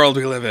crazy world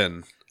we live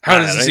in. How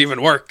does this right?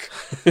 even work?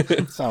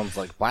 Sounds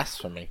like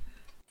blasphemy.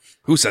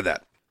 Who said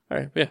that? All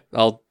right, yeah.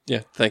 I'll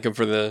thank him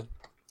for the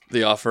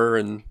offer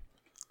and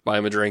buy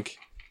him a drink.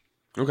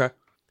 Okay.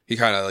 He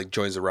kind of like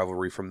joins the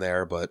revelry from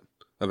there, but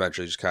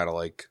eventually just kind of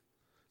like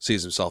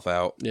sees himself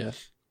out. Yeah.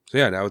 So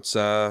yeah, now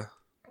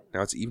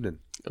it's evening.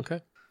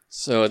 Okay.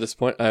 So at this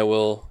point, I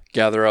will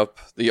gather up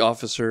the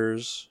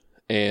officers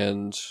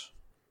and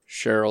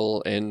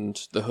Cheryl and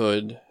the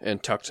Hood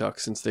and Tuk Tuk,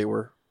 since they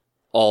were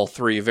all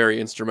three very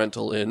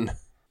instrumental in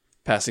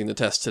passing the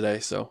test today.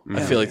 So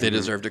I feel like they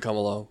deserve to come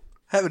along.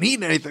 haven't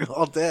eaten anything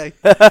all day.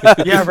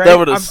 Yeah, right. That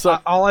would've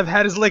sucked. All I've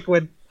had is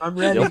liquid. I'm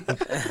ready.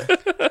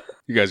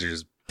 You guys are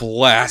just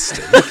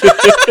blasted.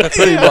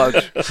 Pretty much.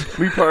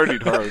 We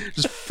partied hard.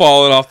 Just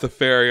falling off the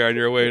ferry on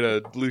your way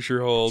to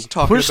Lucier Hold.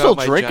 Talking We're about still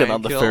my drinking giant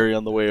on the kill. ferry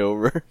on the way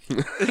over.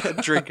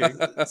 Drinking.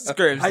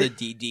 Scrim's I- the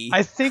DD.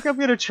 I think I'm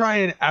gonna try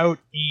and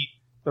out-eat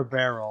the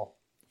barrel.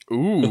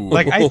 Ooh.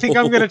 Like, I think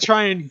I'm gonna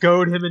try and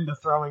goad him into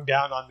throwing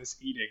down on this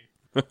eating.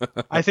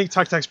 I think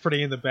Tuk Tuk's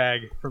pretty in the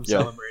bag from Yeah.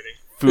 celebrating.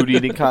 Food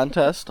eating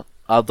contest.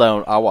 I'll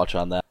watch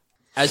on that.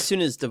 As soon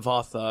as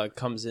Devoth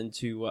comes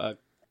into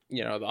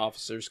the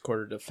officer's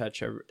quarter to fetch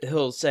her,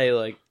 he'll say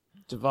like,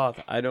 "Devoth,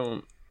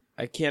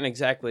 I can't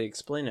exactly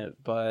explain it,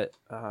 but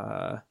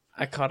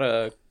I caught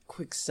a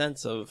quick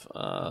sense of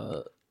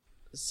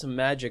some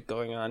magic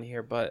going on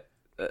here, but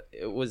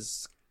it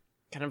was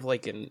kind of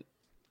like an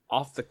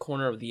off the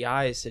corner of the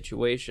eye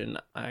situation.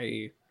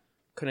 I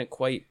couldn't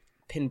quite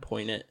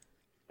pinpoint it.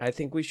 I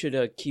think we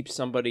should keep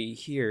somebody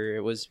here.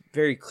 It was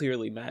very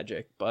clearly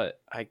magic, but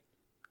I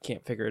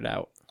can't figure it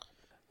out."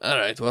 All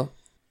right, well,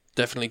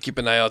 definitely keep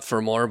an eye out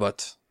for more,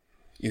 but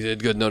you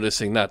did good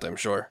noticing that, I'm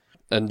sure.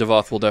 And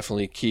Devoth will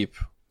definitely keep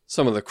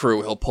some of the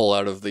crew. He'll pull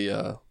out of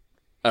the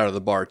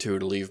bar too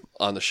to leave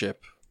on the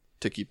ship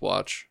to keep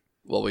watch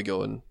while we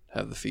go and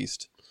have the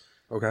feast.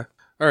 Okay.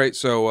 All right.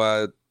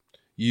 So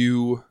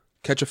you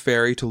catch a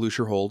ferry to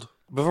Lucier Hold.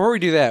 Before we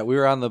do that, we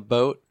were on the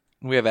boat.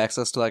 We have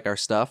access to like our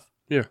stuff.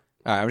 Yeah.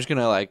 All right, I'm just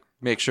gonna like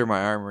make sure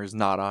my armor is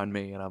not on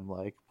me, and I'm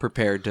like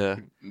prepared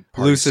to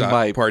Party loosen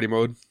my. party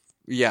mode.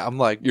 Yeah, I'm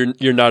like.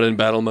 You're not in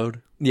battle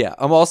mode. Yeah,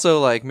 I'm also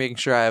like making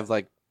sure I have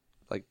like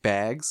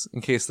bags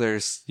in case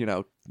there's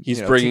You're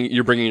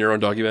bringing your own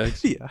doggy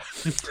bags. Yeah.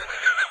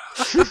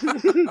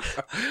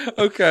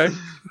 Okay.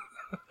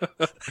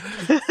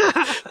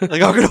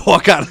 Like I'm gonna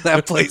walk out of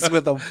that place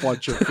with a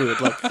bunch of food.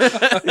 Like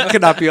it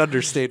cannot be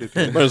understated.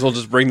 Might as well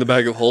just bring the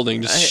bag of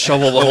holding, just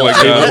shovel the Oh whole my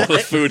God. table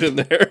with food in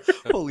there.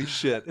 Holy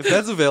shit! If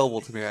that's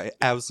available to me, I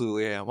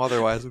absolutely am.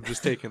 Otherwise, I'm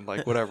just taking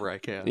like whatever I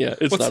can. Yeah,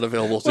 it's not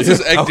available to What's you.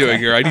 this egg doing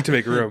here? I need to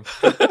make room.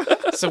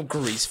 Some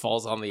grease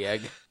falls on the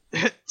egg.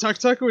 Tuk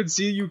Tuk would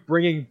see you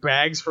bringing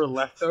bags for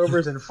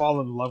leftovers and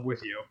fall in love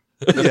with you.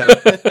 Yeah,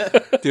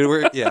 dude, You're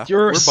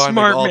we're a bonding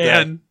smart all day.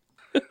 man.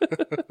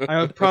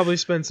 I would probably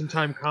spend some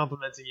time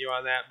complimenting you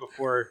on that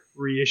before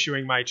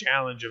reissuing my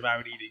challenge of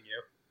out eating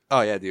you.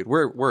 Oh yeah, dude,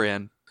 we're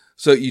in.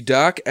 So you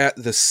dock at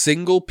the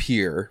single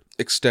pier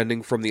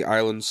extending from the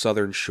island's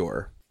southern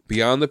shore.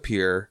 Beyond the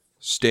pier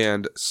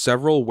stand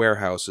several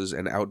warehouses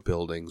and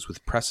outbuildings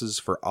with presses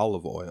for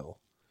olive oil.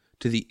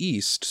 To the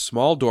east,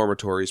 small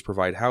dormitories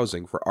provide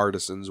housing for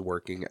artisans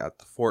working at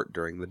the fort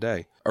during the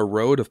day. A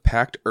road of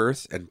packed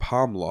earth and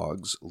palm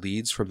logs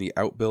leads from the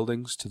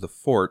outbuildings to the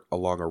fort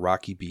along a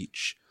rocky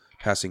beach,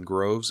 passing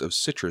groves of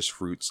citrus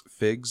fruits,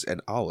 figs,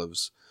 and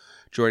olives,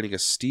 joining a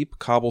steep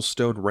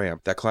cobblestone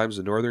ramp that climbs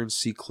the northern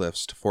sea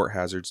cliffs to Fort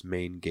Hazard's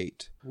main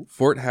gate.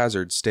 Fort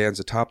Hazard stands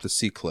atop the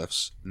sea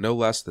cliffs. No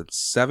less than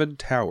 7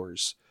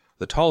 towers,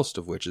 the tallest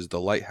of which is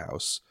the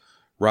lighthouse,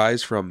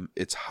 rise from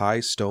its high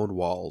stone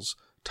walls,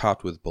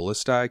 topped with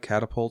ballistae,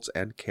 catapults,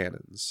 and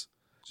cannons.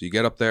 So you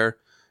get up there,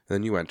 and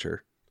then you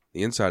enter.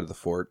 The inside of the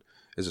fort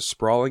is a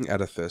sprawling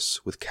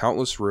edifice with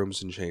countless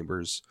rooms and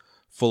chambers,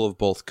 full of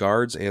both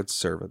guards and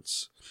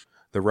servants.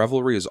 The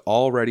revelry is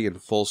already in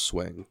full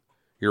swing.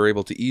 You're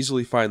able to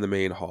easily find the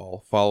main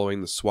hall, following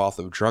the swath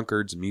of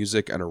drunkards,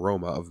 music, and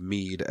aroma of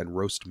mead and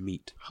roast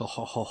meat.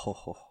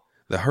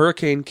 The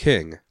Hurricane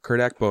King,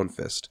 Kurdak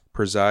Bonefist,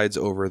 presides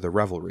over the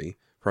revelry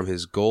from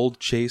his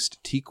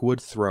gold-chased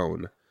teakwood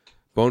throne.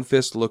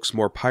 Bonefist looks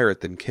more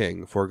pirate than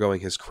king,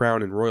 foregoing his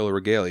crown and royal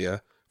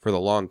regalia for the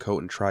long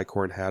coat and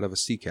tricorn hat of a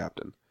sea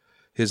captain.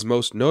 His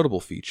most notable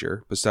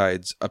feature,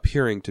 besides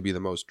appearing to be the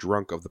most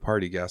drunk of the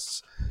party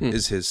guests,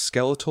 is his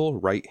skeletal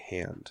right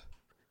hand.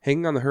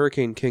 Hanging on the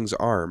Hurricane King's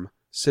arm,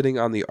 sitting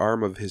on the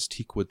arm of his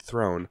teakwood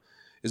throne,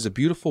 is a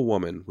beautiful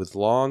woman with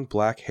long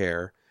black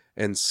hair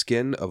and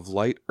skin of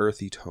light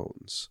earthy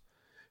tones.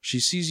 She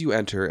sees you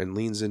enter and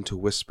leans in to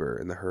whisper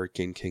in the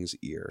Hurricane King's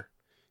ear.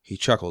 He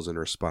chuckles in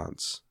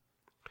response.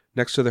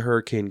 Next to the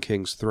Hurricane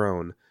King's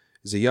throne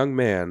is a young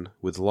man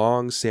with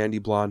long sandy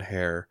blonde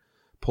hair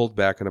pulled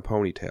back in a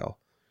ponytail.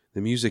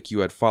 The music you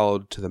had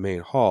followed to the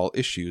main hall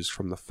issues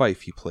from the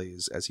fife he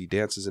plays as he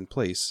dances in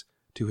place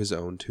to his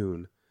own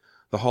tune.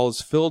 The hall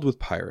is filled with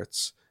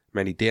pirates,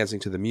 many dancing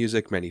to the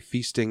music, many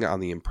feasting on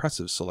the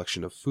impressive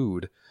selection of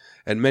food,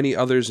 and many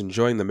others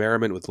enjoying the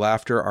merriment with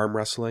laughter, arm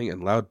wrestling,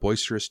 and loud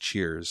boisterous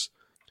cheers.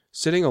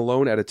 Sitting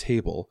alone at a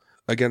table,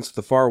 against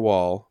the far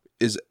wall,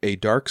 is a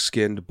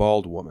dark-skinned,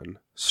 bald woman.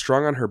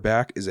 Strung on her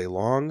back is a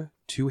long,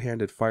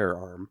 two-handed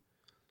firearm,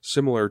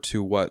 similar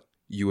to what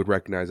you would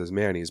recognize as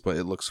Manny's, but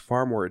it looks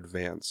far more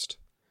advanced.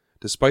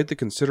 Despite the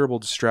considerable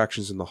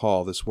distractions in the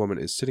hall, this woman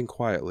is sitting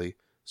quietly,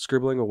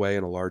 scribbling away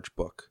in a large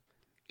book.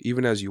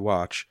 Even as you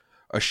watch,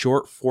 a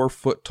short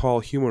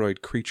 4-foot-tall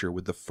humanoid creature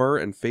with the fur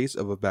and face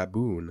of a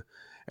baboon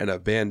and a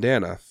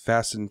bandana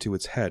fastened to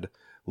its head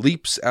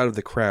leaps out of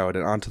the crowd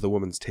and onto the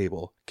woman's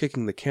table,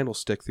 kicking the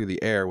candlestick through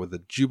the air with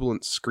a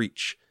jubilant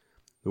screech.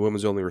 The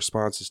woman's only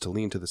response is to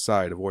lean to the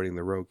side, avoiding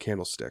the rogue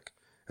candlestick,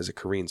 as it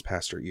careens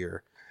past her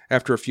ear.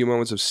 After a few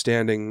moments of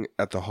standing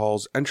at the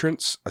hall's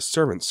entrance, a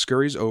servant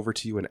scurries over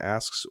to you and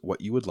asks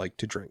what you would like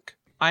to drink.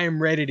 I am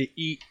ready to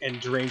eat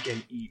and drink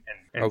and eat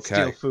and Okay.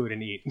 steal food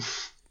and eat.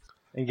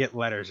 And get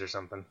letters or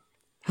something.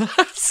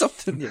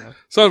 Something, yeah.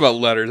 Something about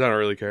letters, I don't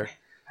really care.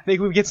 I think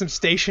we can get some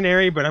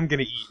stationery, but I'm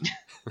gonna eat.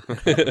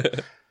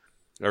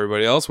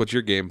 Everybody else, what's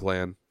your game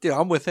plan? Dude,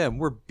 I'm with him.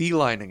 We're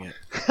beelining it.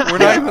 We're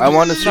not even, I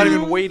wanna not see-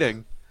 even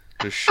waiting.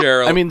 Just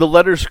Cheryl. I mean, the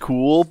letter's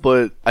cool,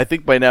 but I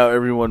think by now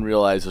everyone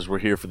realizes we're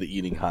here for the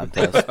eating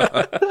contest.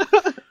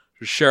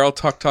 Cheryl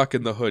Tuck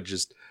in the hood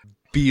just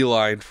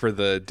beeline for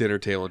the dinner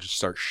table and just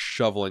start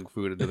shoveling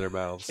food into their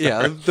mouths.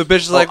 Yeah, the bitch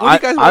is like,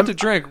 what do you guys want to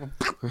drink?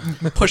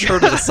 Push her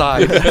to the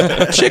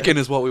side. Chicken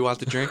is what we want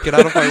to drink. Get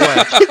out of my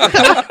way.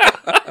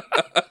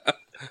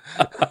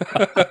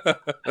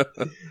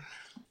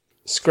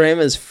 Scram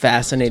is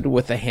fascinated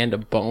with the hand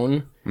of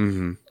bone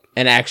Mm-hmm.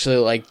 and actually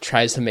like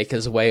tries to make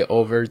his way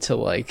over to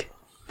like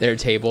their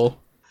table.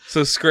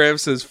 So Scram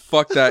says,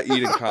 fuck that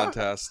eating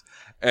contest.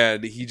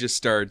 And he just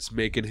starts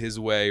making his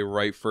way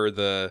right for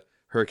the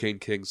Hurricane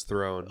King's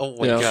throne. Oh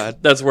my You know, god.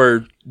 that's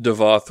where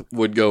Devoth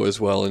would go as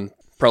well, and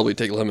probably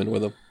take Lemon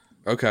with him.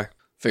 Okay.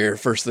 Figure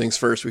first things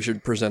first, we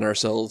should present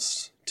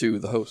ourselves to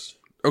the host.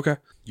 Okay.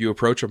 You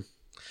approach him.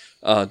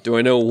 Do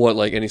I know what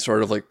like any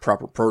sort of like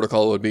proper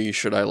protocol would be?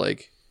 Should I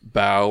like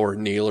bow or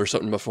kneel or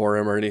something before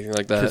him or anything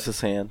like that? Kiss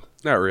his hand.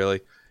 Not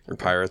really. You're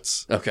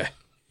pirates. Okay.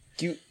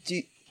 Do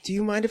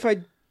you mind if I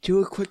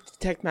do a quick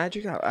detect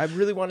magic? I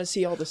really want to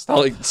see all this stuff.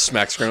 I'll like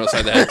smack Scram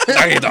outside the head.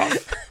 Knock it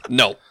off.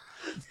 No.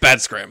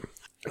 Bad Scram.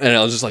 And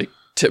I'll just like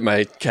tip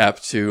my cap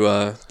to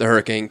the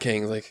Hurricane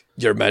King, like,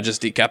 Your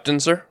Majesty, Captain,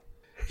 sir?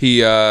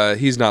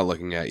 He's not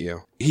looking at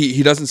you.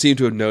 He doesn't seem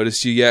to have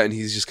noticed you yet, and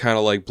he's just kind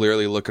of like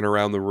blearily looking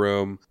around the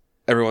room.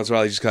 Every once in a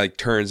while, he just kind of like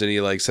turns and he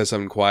like says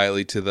something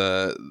quietly to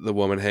the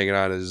woman hanging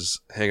on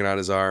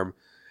his arm,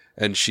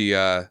 and she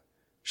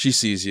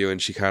sees you, and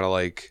she kind of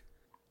like,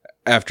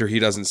 after he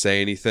doesn't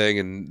say anything,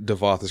 and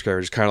Devoth is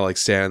just kind of like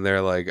standing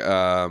there like,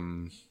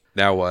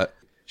 now what?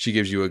 She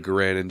gives you a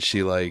grin, and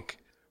she like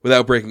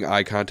without breaking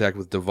eye contact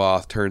with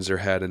Devoth, turns her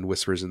head and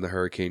whispers in the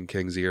Hurricane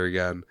King's ear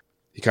again.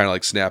 He kind of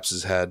like snaps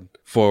his head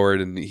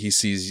forward and he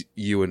sees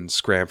you and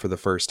Scram for the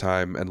first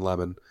time and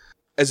Lemon.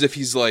 As if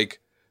he's like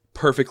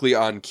perfectly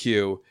on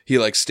cue, he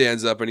like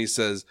stands up and he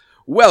says,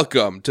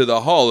 "Welcome to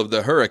the Hall of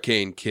the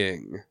Hurricane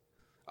King.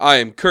 I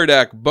am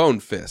Kurdak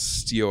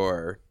Bonefist,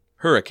 your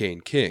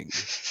Hurricane King."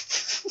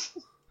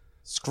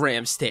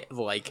 Scram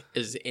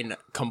is in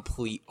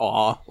complete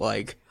awe.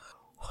 Like,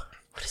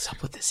 what is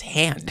up with this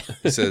hand?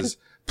 He says,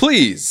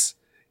 "Please,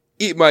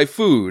 eat my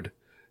food,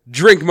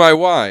 drink my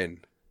wine,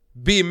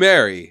 be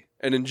merry,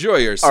 and enjoy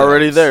yourselves."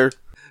 Already there.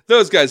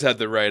 Those guys had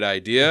the right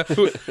idea.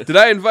 Did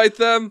I invite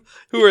them?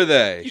 Who are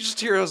they? You just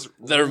hear us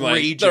They're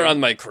raging. on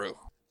my crew.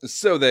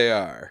 So they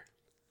are.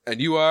 And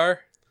you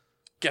are?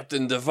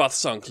 Captain Devoth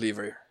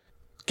Songcleaver.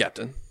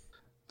 Captain.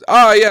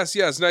 Ah, yes.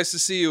 Nice to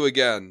see you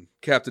again,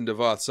 Captain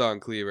Devoth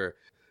Songcleaver.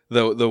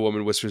 The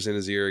woman whispers in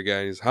his ear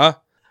again. He's, huh?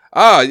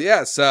 Ah,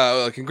 yes.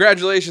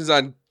 Congratulations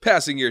on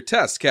passing your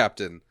test,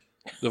 Captain.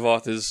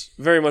 Devoth is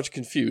very much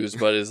confused,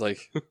 but is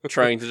like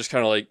trying to just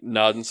kind of like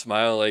nod and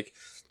smile, like,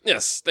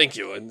 "Yes, thank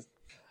you, and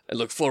I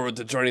look forward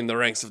to joining the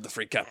ranks of the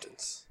free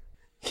captains."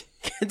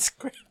 Can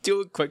Scram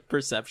do a quick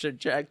perception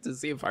check to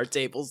see if our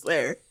table's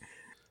there?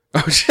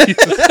 Oh,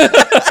 Jesus.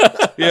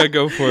 Yeah,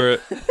 go for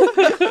it.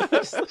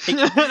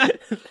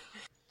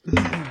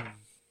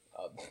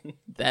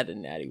 That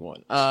and natty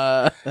one.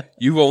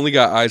 You've only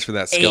got eyes for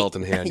that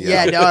skeleton hand.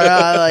 Yeah, no,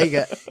 I like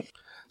it.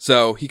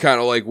 So he kind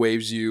of like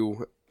waves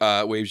you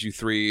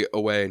three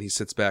away, and he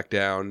sits back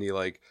down. And he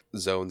like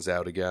zones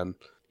out again.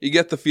 You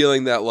get the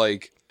feeling that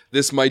like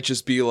this might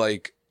just be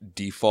like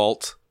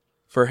default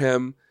for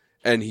him,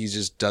 and he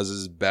just does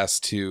his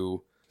best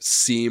to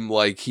seem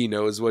like he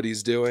knows what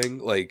he's doing.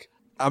 Like,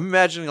 I'm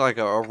imagining like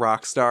a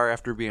rock star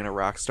after being a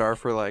rock star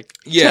for like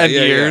Yeah, 10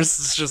 yeah, years.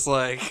 It's just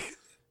like,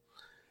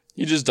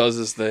 He just does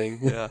his thing.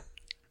 yeah.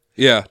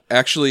 yeah.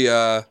 Actually,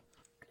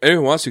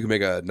 anyone wants to can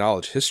make a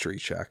knowledge history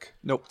check.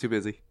 Nope, too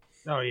busy.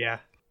 Oh yeah.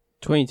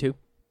 22.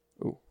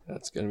 Ooh,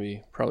 that's gonna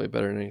be probably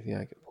better than anything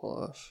I could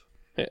pull off.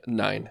 Yeah,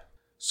 9.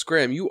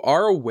 Scram, you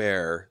are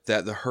aware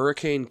that the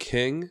Hurricane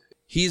King,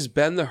 he's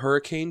been the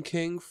Hurricane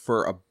King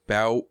for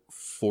about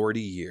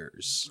 40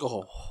 years,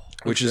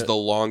 which is the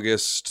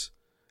longest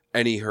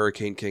any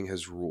Hurricane King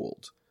has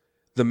ruled.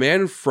 The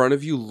man in front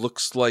of you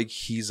looks like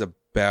he's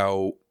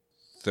about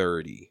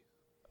 30.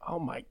 Oh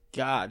my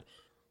god.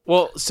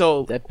 Well,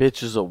 so That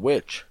bitch is a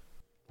witch.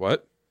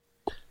 What?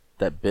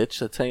 That bitch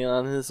that's hanging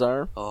on his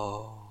arm.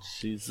 Oh.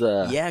 She's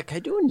yeah, can I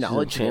do a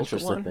knowledge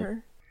enchantress, roll I on think.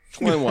 her?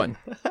 21.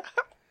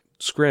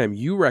 Scram,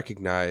 you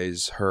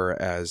recognize her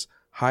as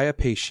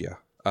Hypatia.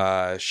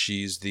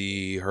 She's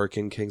the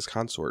Hurricane King's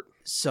consort.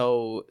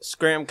 So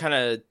Scram kind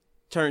of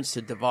turns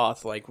to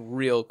Devoth like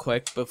real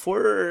quick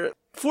before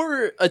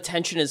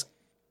attention is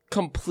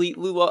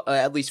completely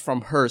at least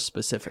from her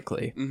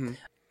specifically. Mm-hmm.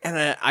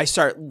 And I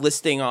start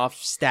listing off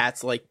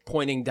stats, like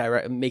pointing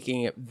direct,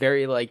 making it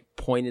very like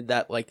pointed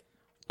that like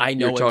I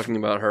know You're talking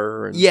about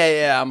her. And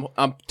Yeah.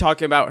 I'm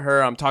talking about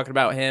her. I'm talking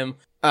about him.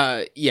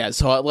 Yeah.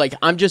 So like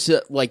I'm just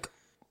like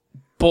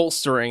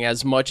bolstering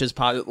as much as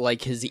possible,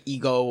 like his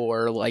ego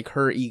or like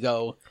her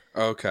ego.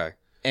 Okay.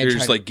 And You're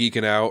just trying- like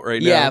geeking out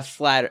right Yeah,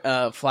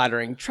 now?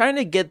 flattering. Trying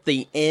to get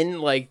the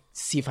in, like,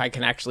 see if I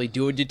can actually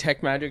do a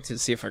detect magic to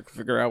see if I can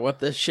figure out what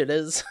this shit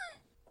is.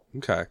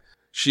 Okay.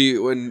 She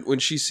when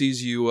she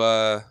sees you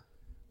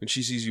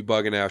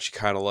bugging out, she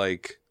kind of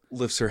like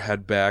lifts her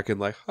head back and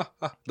like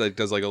like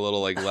does like a little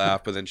like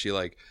laugh, but then she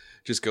like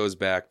just goes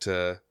back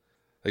to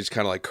like just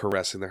kind of like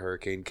caressing the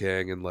Hurricane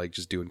King and like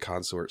just doing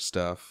consort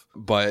stuff.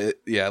 But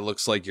yeah, it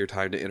looks like your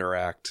time to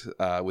interact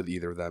with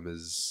either of them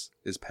is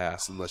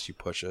past unless you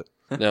push it.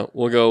 No,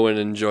 we'll go and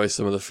enjoy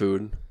some of the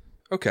food.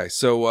 Okay,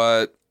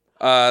 so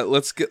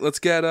let's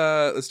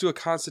do a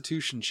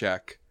Constitution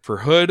check for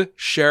Hood,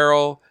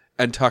 Cheryl,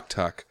 and Tuk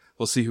Tuk.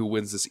 We'll see who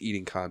wins this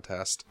eating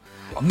contest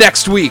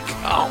next week.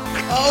 Oh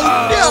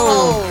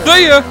no!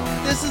 See ya.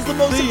 This is the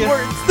most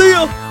important.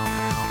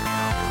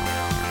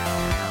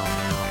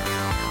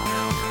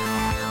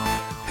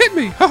 Hit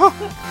me.